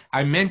 Well,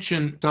 I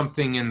mentioned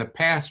something in the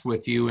past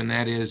with you, and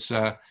that is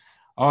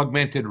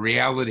augmented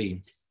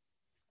reality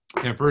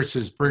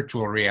versus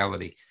virtual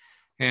reality.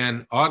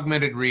 And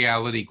augmented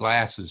reality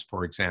glasses,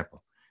 for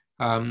example.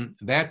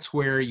 That's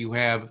where you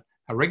have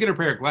a regular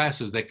pair of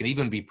glasses that can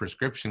even be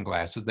prescription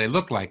glasses. They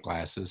look like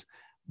glasses,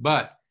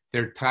 but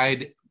they're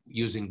tied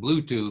using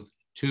Bluetooth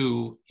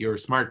to your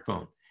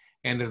smartphone.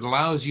 And it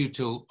allows you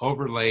to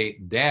overlay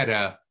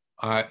data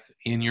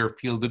in your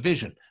field of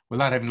vision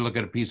without having to look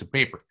at a piece of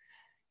paper.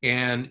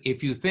 And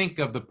if you think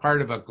of the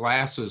part of a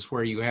glasses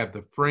where you have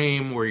the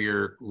frame where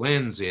your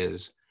lens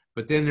is,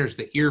 but then there's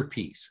the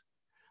earpiece.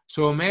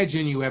 So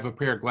imagine you have a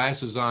pair of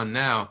glasses on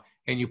now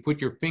and you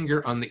put your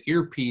finger on the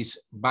earpiece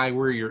by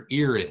where your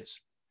ear is.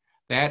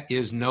 That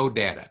is no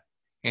data.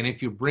 And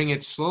if you bring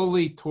it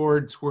slowly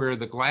towards where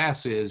the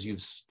glass is, you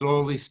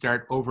slowly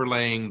start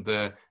overlaying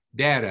the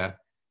data.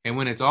 And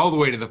when it's all the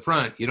way to the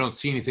front, you don't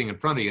see anything in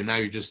front of you. Now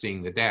you're just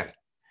seeing the data.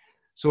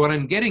 So what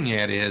I'm getting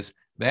at is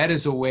that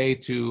is a way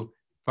to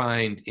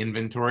find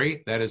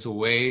inventory. That is a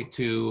way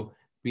to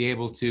be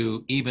able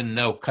to even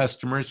know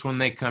customers when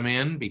they come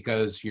in,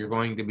 because you're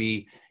going to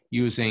be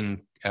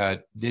using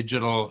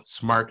digital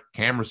smart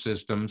camera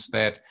systems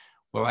that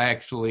will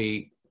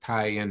actually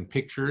tie in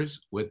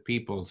pictures with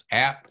people's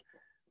app,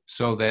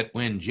 so that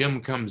when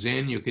Jim comes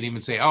in, you can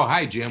even say, "Oh,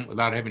 hi, Jim,"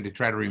 without having to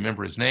try to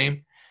remember his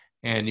name.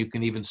 And you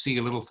can even see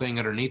a little thing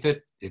underneath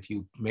it. If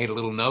you made a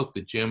little note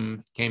that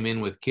Jim came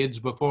in with kids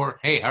before,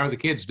 "Hey, how are the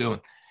kids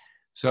doing?"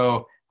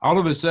 So all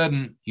of a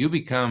sudden, you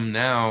become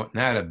now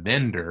not a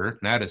vendor,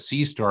 not a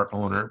C-store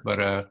owner, but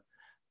a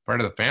part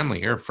of the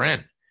family, you're a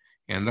friend,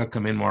 and they'll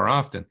come in more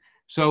often.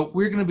 So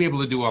we're going to be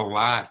able to do a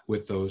lot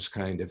with those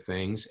kind of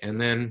things. And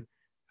then,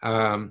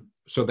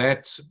 so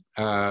that's,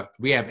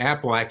 we have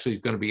Apple actually is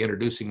going to be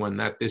introducing one,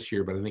 not this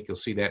year, but I think you'll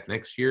see that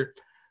next year,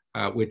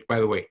 which, by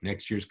the way,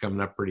 next year's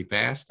coming up pretty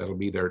fast. That'll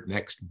be their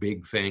next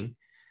big thing.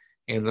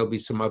 And there'll be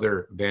some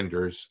other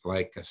vendors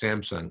like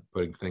Samsung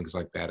putting things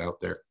like that out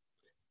there.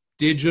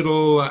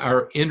 Digital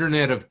or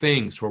Internet of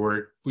Things, where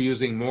we're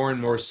using more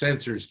and more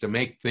sensors to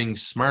make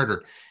things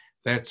smarter.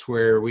 That's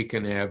where we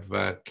can have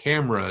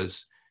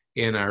cameras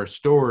in our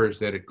stores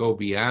that go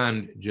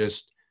beyond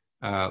just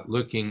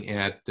looking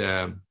at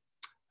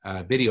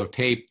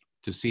videotape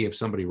to see if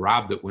somebody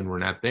robbed it when we're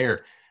not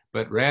there,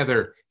 but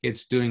rather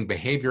it's doing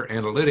behavior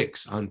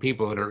analytics on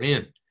people that are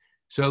in.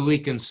 So we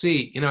can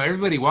see,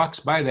 everybody walks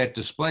by that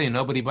display and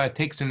nobody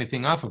takes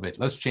anything off of it.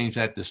 Let's change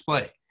that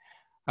display.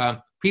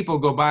 People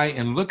go by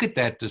and look at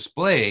that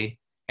display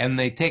and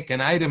they take an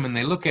item and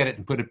they look at it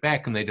and put it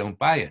back and they don't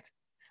buy it.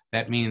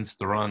 That means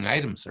the wrong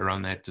items are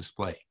on that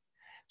display.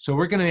 So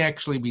we're going to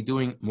actually be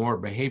doing more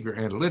behavior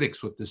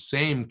analytics with the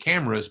same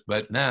cameras,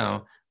 but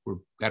now we've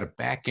got a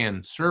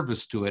back-end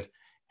service to it,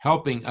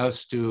 helping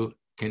us to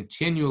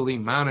continually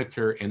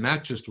monitor and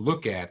not just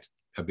look at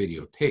a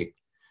videotape,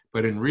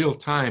 but in real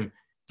time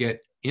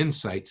get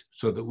insights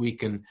so that we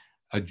can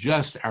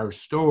adjust our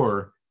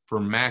store for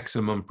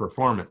maximum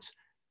performance.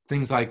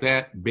 Things like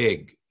that,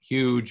 big,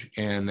 huge,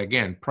 and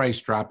again, price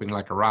dropping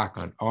like a rock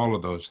on all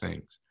of those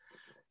things.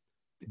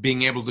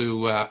 Being able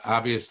to,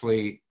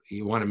 obviously,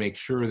 you want to make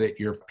sure that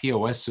your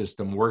POS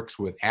system works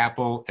with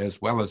Apple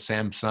as well as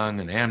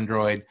Samsung and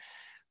Android,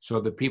 so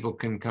that people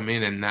can come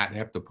in and not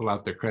have to pull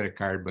out their credit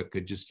card, but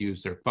could just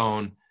use their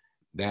phone.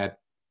 That,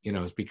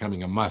 is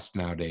becoming a must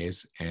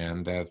nowadays.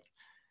 And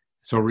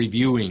so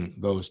reviewing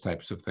those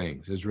types of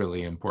things is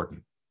really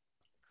important.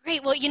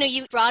 Great. Well,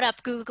 you brought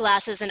up Google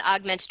Glasses and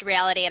augmented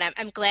reality, and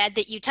I'm glad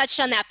that you touched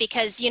on that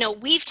because,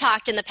 we've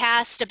talked in the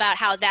past about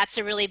how that's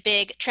a really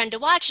big trend to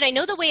watch. And I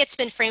know the way it's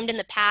been framed in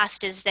the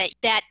past is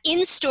that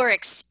in-store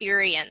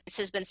experience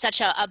has been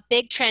such a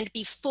big trend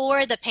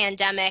before the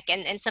pandemic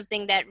and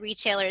something that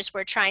retailers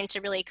were trying to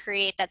really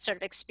create that sort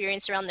of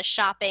experience around the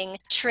shopping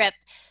trip.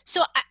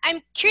 So I'm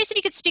curious if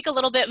you could speak a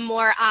little bit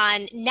more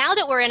on, now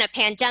that we're in a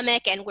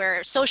pandemic and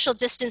we're social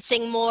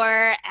distancing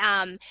more,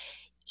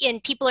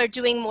 and people are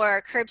doing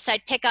more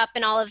curbside pickup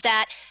and all of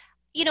that,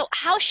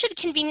 how should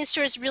convenience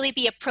stores really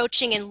be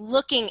approaching and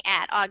looking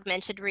at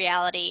augmented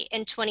reality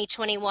in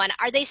 2021?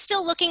 Are they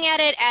still looking at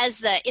it as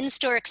the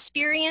in-store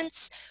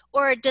experience,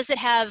 or does it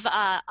have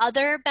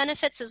other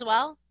benefits as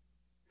well?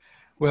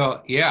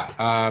 Well,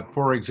 yeah.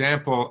 For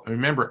example,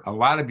 remember, a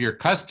lot of your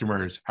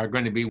customers are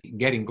going to be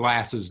getting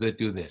glasses that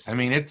do this. I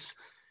mean, it's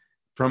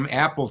from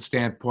Apple's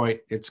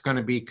standpoint, it's going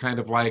to be kind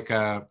of like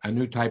a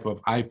new type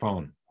of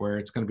iPhone, where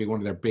it's going to be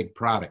one of their big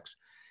products.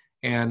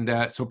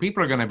 And so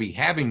people are going to be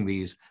having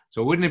these.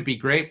 So wouldn't it be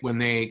great when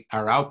they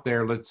are out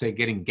there, let's say,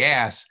 getting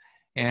gas,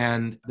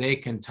 and they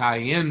can tie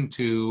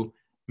into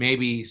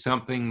maybe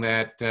something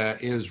that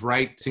is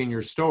right in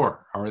your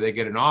store, or they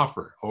get an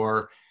offer,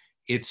 or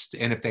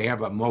and if they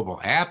have a mobile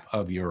app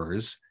of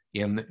yours,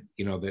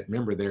 that,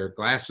 remember, their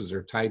glasses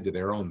are tied to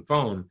their own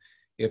phone.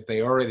 If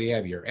they already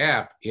have your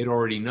app, it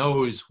already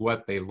knows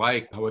what they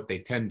like, what they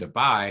tend to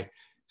buy,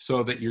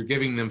 so that you're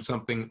giving them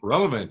something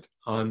relevant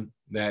on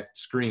that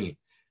screen.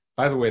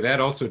 By the way, that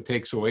also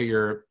takes away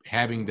your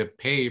having to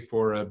pay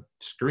for a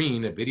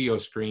video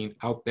screen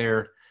out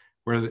there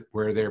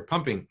where they're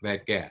pumping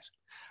that gas.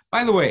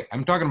 By the way,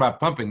 I'm talking about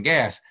pumping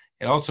gas.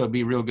 It'd also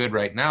be real good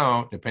right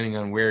now, depending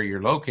on where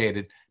you're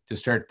located, to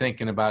start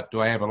thinking about,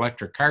 do I have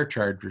electric car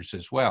chargers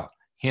as well?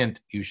 Hint,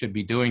 you should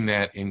be doing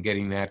that and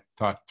getting that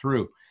thought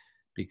through,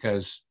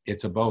 because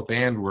it's a both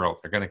and world.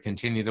 They're going to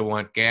continue to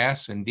want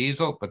gas and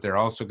diesel, but they're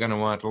also going to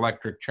want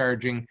electric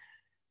charging.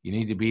 You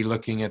need to be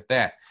looking at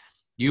that.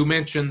 You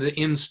mentioned the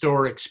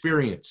in-store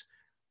experience.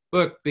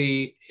 Look,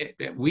 we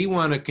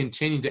want to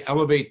continue to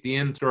elevate the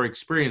in-store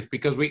experience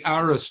because we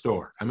are a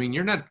store. I mean,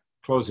 you're not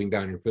closing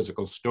down your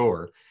physical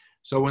store.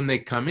 So when they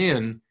come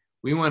in,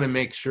 we want to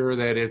make sure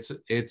that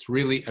it's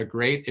really a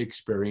great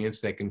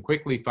experience. They can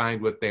quickly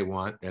find what they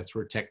want. That's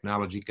where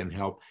technology can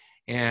help.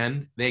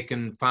 And they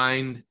can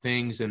find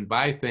things and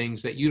buy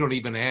things that you don't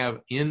even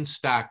have in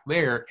stock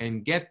there,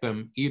 and get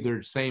them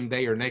either same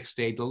day or next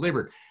day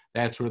delivered.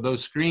 That's where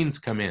those screens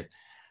come in.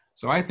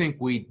 So I think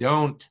we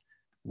don't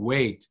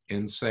wait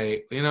and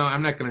say,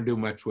 I'm not going to do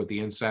much with the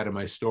inside of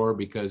my store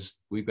because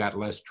we've got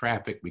less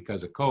traffic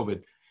because of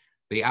COVID.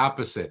 The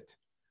opposite.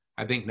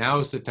 I think now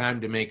is the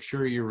time to make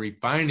sure you're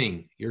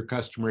refining your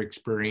customer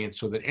experience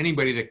so that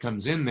anybody that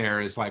comes in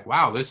there is like,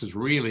 wow, this is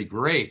really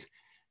great.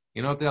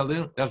 You know what they'll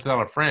do? They'll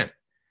tell a friend.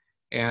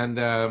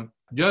 And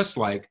just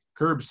like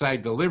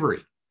curbside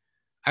delivery,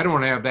 I don't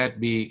want to have that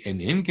be an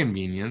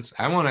inconvenience.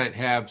 I want to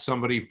have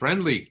somebody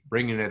friendly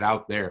bringing it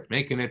out there,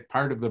 making it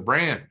part of the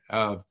brand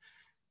of,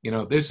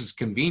 this is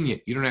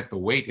convenient. You don't have to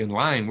wait in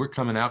line. We're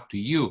coming out to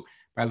you.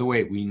 By the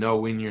way, we know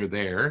when you're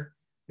there.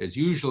 As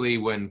usually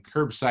when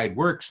curbside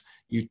works,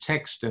 you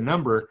text a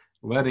number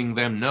letting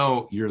them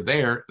know you're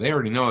there. They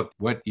already know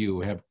what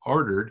you have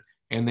ordered,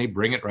 and they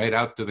bring it right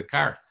out to the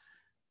car.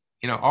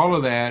 All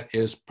of that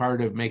is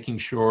part of making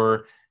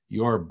sure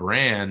your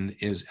brand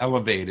is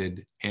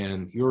elevated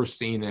and you're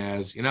seen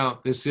as,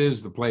 this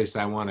is the place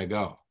I want to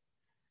go.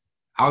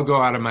 I'll go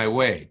out of my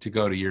way to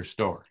go to your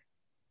store.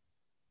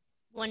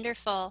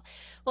 Wonderful.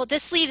 Well,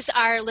 this leaves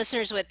our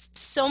listeners with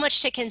so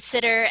much to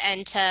consider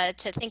and to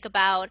think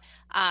about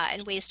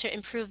and ways to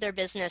improve their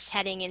business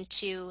heading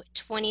into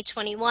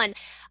 2021.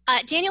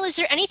 Daniel, is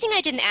there anything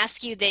I didn't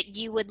ask you that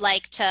you would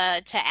like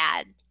to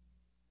add?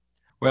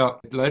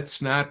 Well,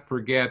 let's not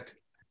forget,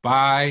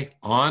 buy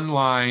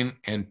online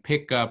and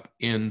pick up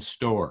in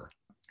store.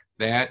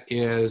 That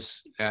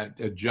is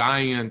a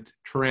giant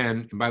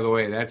trend. And by the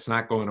way, that's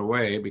not going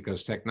away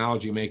because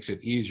technology makes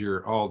it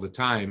easier all the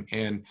time.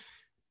 And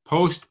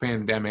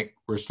post-pandemic,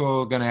 we're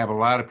still going to have a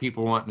lot of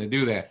people wanting to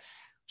do that.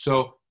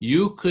 So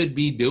you could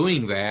be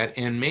doing that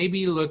and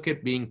maybe look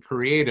at being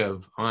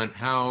creative on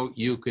how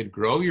you could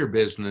grow your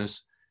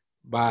business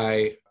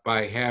by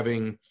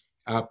having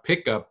a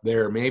pickup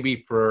there,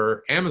 maybe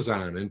for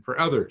Amazon and for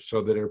others,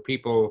 so that are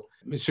people,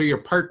 so you're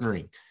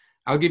partnering.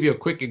 I'll give you a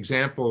quick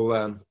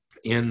example.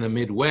 In the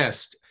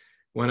Midwest,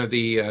 one of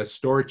the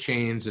store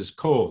chains is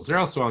Kohl's. They're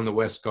also on the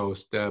West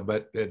Coast,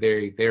 but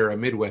they're a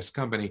Midwest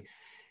company.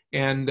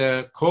 And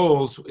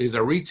Kohl's is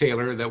a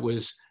retailer that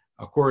was,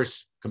 of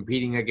course,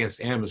 competing against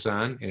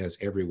Amazon, as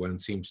everyone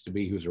seems to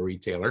be who's a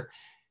retailer.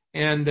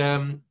 And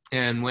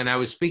when I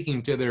was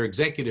speaking to their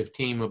executive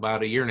team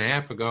about a year and a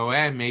half ago,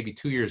 maybe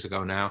 2 years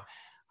ago now,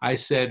 I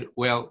said,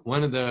 well,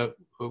 one of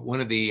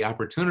the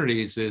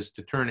opportunities is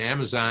to turn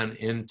Amazon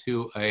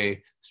into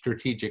a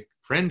strategic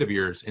friend of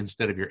yours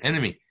instead of your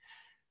enemy.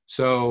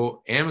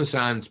 So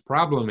Amazon's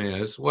problem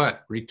is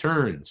what?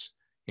 Returns.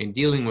 And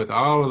dealing with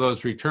all of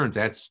those returns,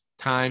 that's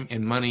time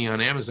and money on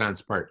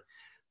Amazon's part.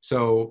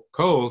 So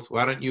Kohl's,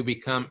 why don't you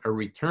become a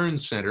return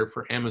center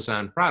for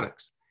Amazon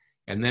products?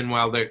 And then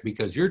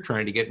because you're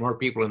trying to get more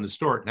people in the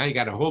store, now you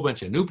got a whole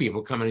bunch of new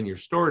people coming in your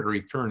store to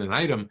return an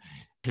item.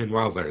 And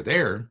while they're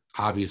there,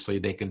 obviously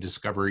they can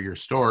discover your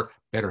store,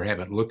 better have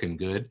it looking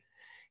good.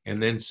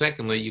 And then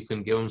secondly, you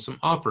can give them some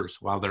offers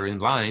while they're in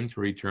line to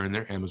return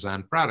their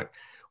Amazon product.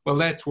 Well,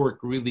 that's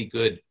worked really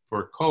good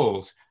for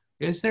Kohl's.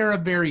 Is there a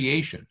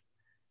variation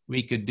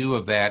we could do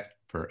of that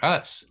for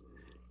us?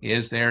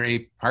 is there a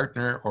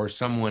partner or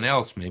someone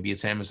else? Maybe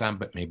it's Amazon,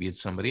 but maybe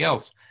it's somebody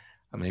else.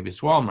 Maybe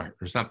it's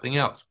Walmart or something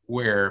else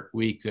where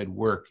we could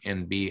work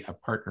and be a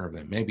partner of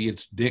them. Maybe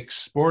it's Dick's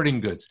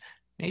Sporting Goods.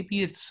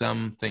 Maybe it's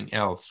something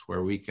else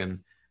where we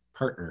can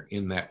partner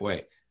in that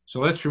way. So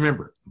let's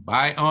remember,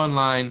 buy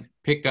online,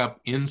 pick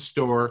up in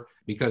store,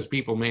 because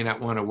people may not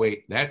want to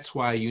wait. That's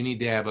why you need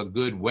to have a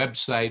good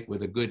website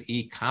with a good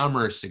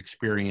e-commerce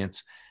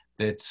experience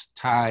that's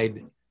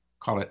tied,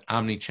 call it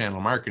omni-channel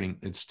marketing,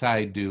 that's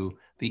tied to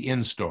the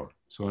in-store.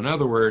 So in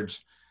other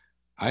words,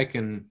 I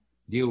can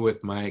deal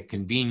with my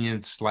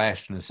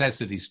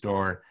convenience/necessity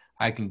store.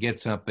 I can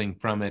get something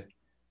from it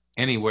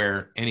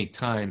anywhere,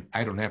 anytime.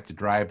 I don't have to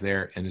drive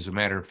there. And as a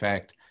matter of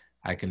fact,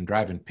 I can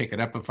drive and pick it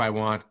up if I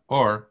want,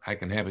 or I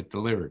can have it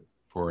delivered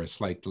for a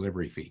slight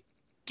delivery fee.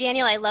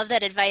 Daniel, I love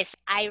that advice.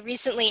 I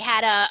recently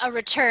had a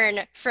return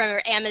from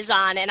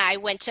Amazon, and I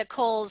went to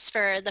Kohl's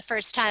for the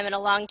first time in a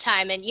long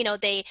time. And, you know,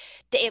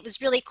 it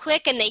was really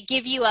quick, and they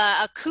give you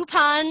a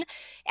coupon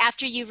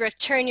after you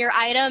return your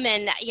item,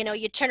 and, you know,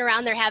 you turn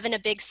around, they're having a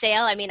big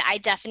sale. I mean, I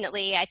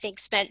think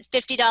spent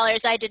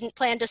 $50 I didn't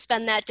plan to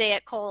spend that day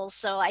at Kohl's.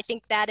 So I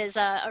think that is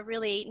a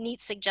really neat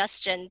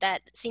suggestion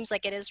that seems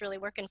like it is really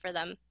working for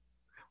them.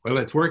 Well,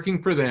 it's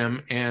working for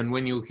them. And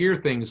when you hear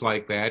things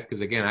like that,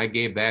 because again, I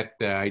gave that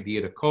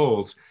idea to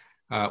Kohl's,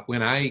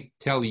 when I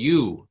tell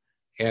you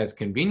as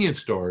convenience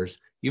stores,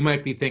 you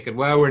might be thinking,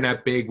 well, we're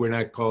not big, we're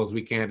not Kohl's,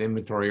 we can't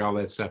inventory all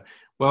that stuff.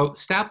 Well,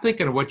 stop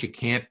thinking of what you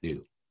can't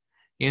do.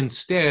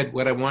 Instead,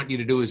 what I want you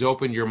to do is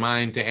open your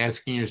mind to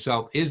asking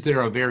yourself, is there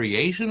a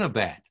variation of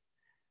that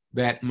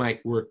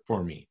might work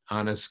for me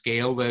on a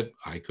scale that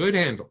I could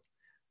handle?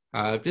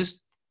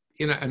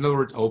 In other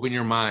words, open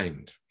your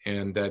mind.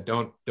 And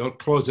don't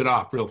close it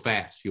off real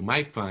fast. You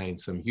might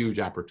find some huge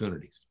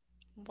opportunities.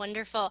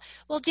 Wonderful.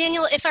 Well,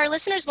 Daniel, if our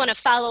listeners want to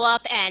follow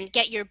up and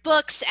get your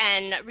books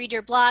and read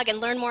your blog and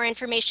learn more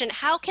information,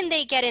 how can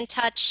they get in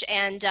touch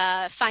and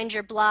find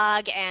your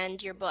blog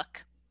and your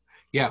book?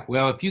 Yeah,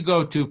 well, if you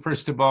go to,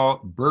 first of all,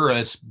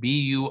 Burrus,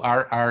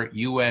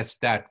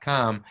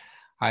 BURRUS.com,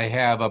 I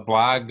have a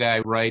blog. I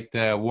write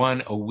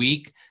one a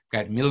week.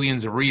 Got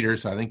millions of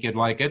readers, so I think you'd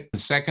like it.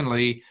 And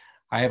secondly,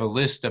 I have a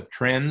list of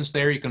trends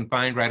there you can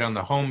find right on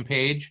the home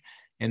page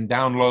and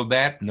download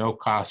that. No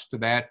cost to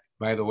that,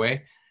 by the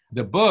way.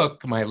 The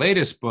book, my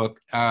latest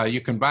book, you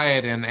can buy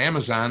it in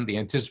Amazon, The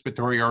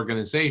Anticipatory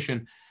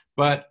Organization.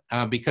 But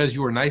because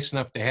you were nice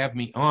enough to have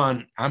me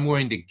on, I'm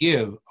going to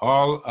give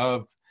all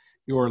of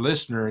your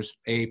listeners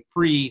a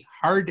free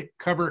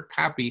hardcover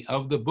copy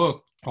of the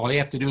book. All you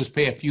have to do is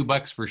pay a few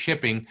bucks for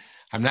shipping.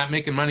 I'm not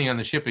making money on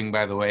the shipping,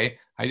 by the way.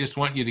 I just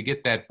want you to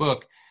get that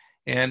book.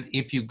 And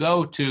if you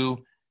go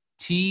to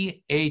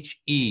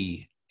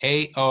THEAOBOOK.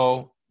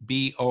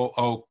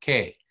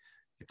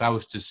 If I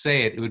was to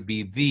say it, it would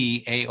be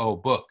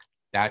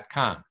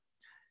theaobook.com.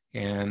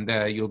 And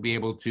you'll be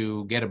able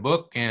to get a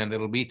book, and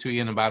it'll be to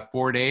you in about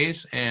 4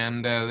 days.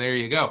 And there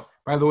you go.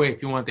 By the way,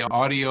 if you want the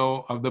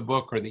audio of the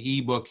book or the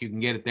ebook, you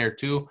can get it there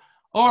too.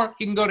 Or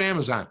you can go to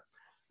Amazon.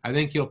 I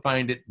think you'll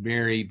find it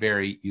very,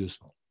 very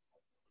useful.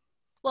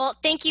 Well,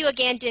 thank you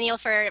again, Daniel,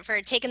 for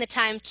taking the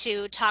time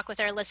to talk with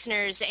our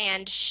listeners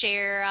and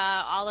share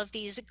all of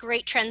these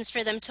great trends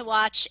for them to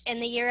watch in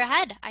the year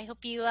ahead. I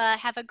hope you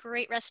have a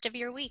great rest of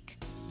your week.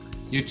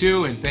 You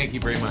too, and thank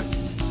you very much.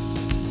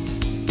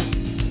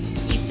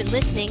 You've been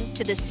listening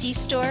to the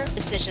C-Store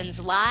Decisions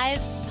Live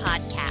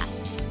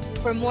podcast.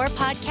 For more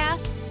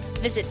podcasts,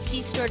 visit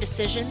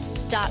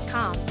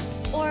cstoredecisions.com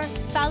or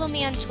follow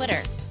me on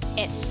Twitter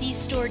at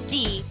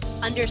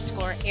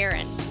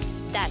cstored_Erin.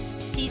 That's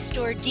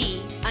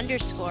cstored_ERIN.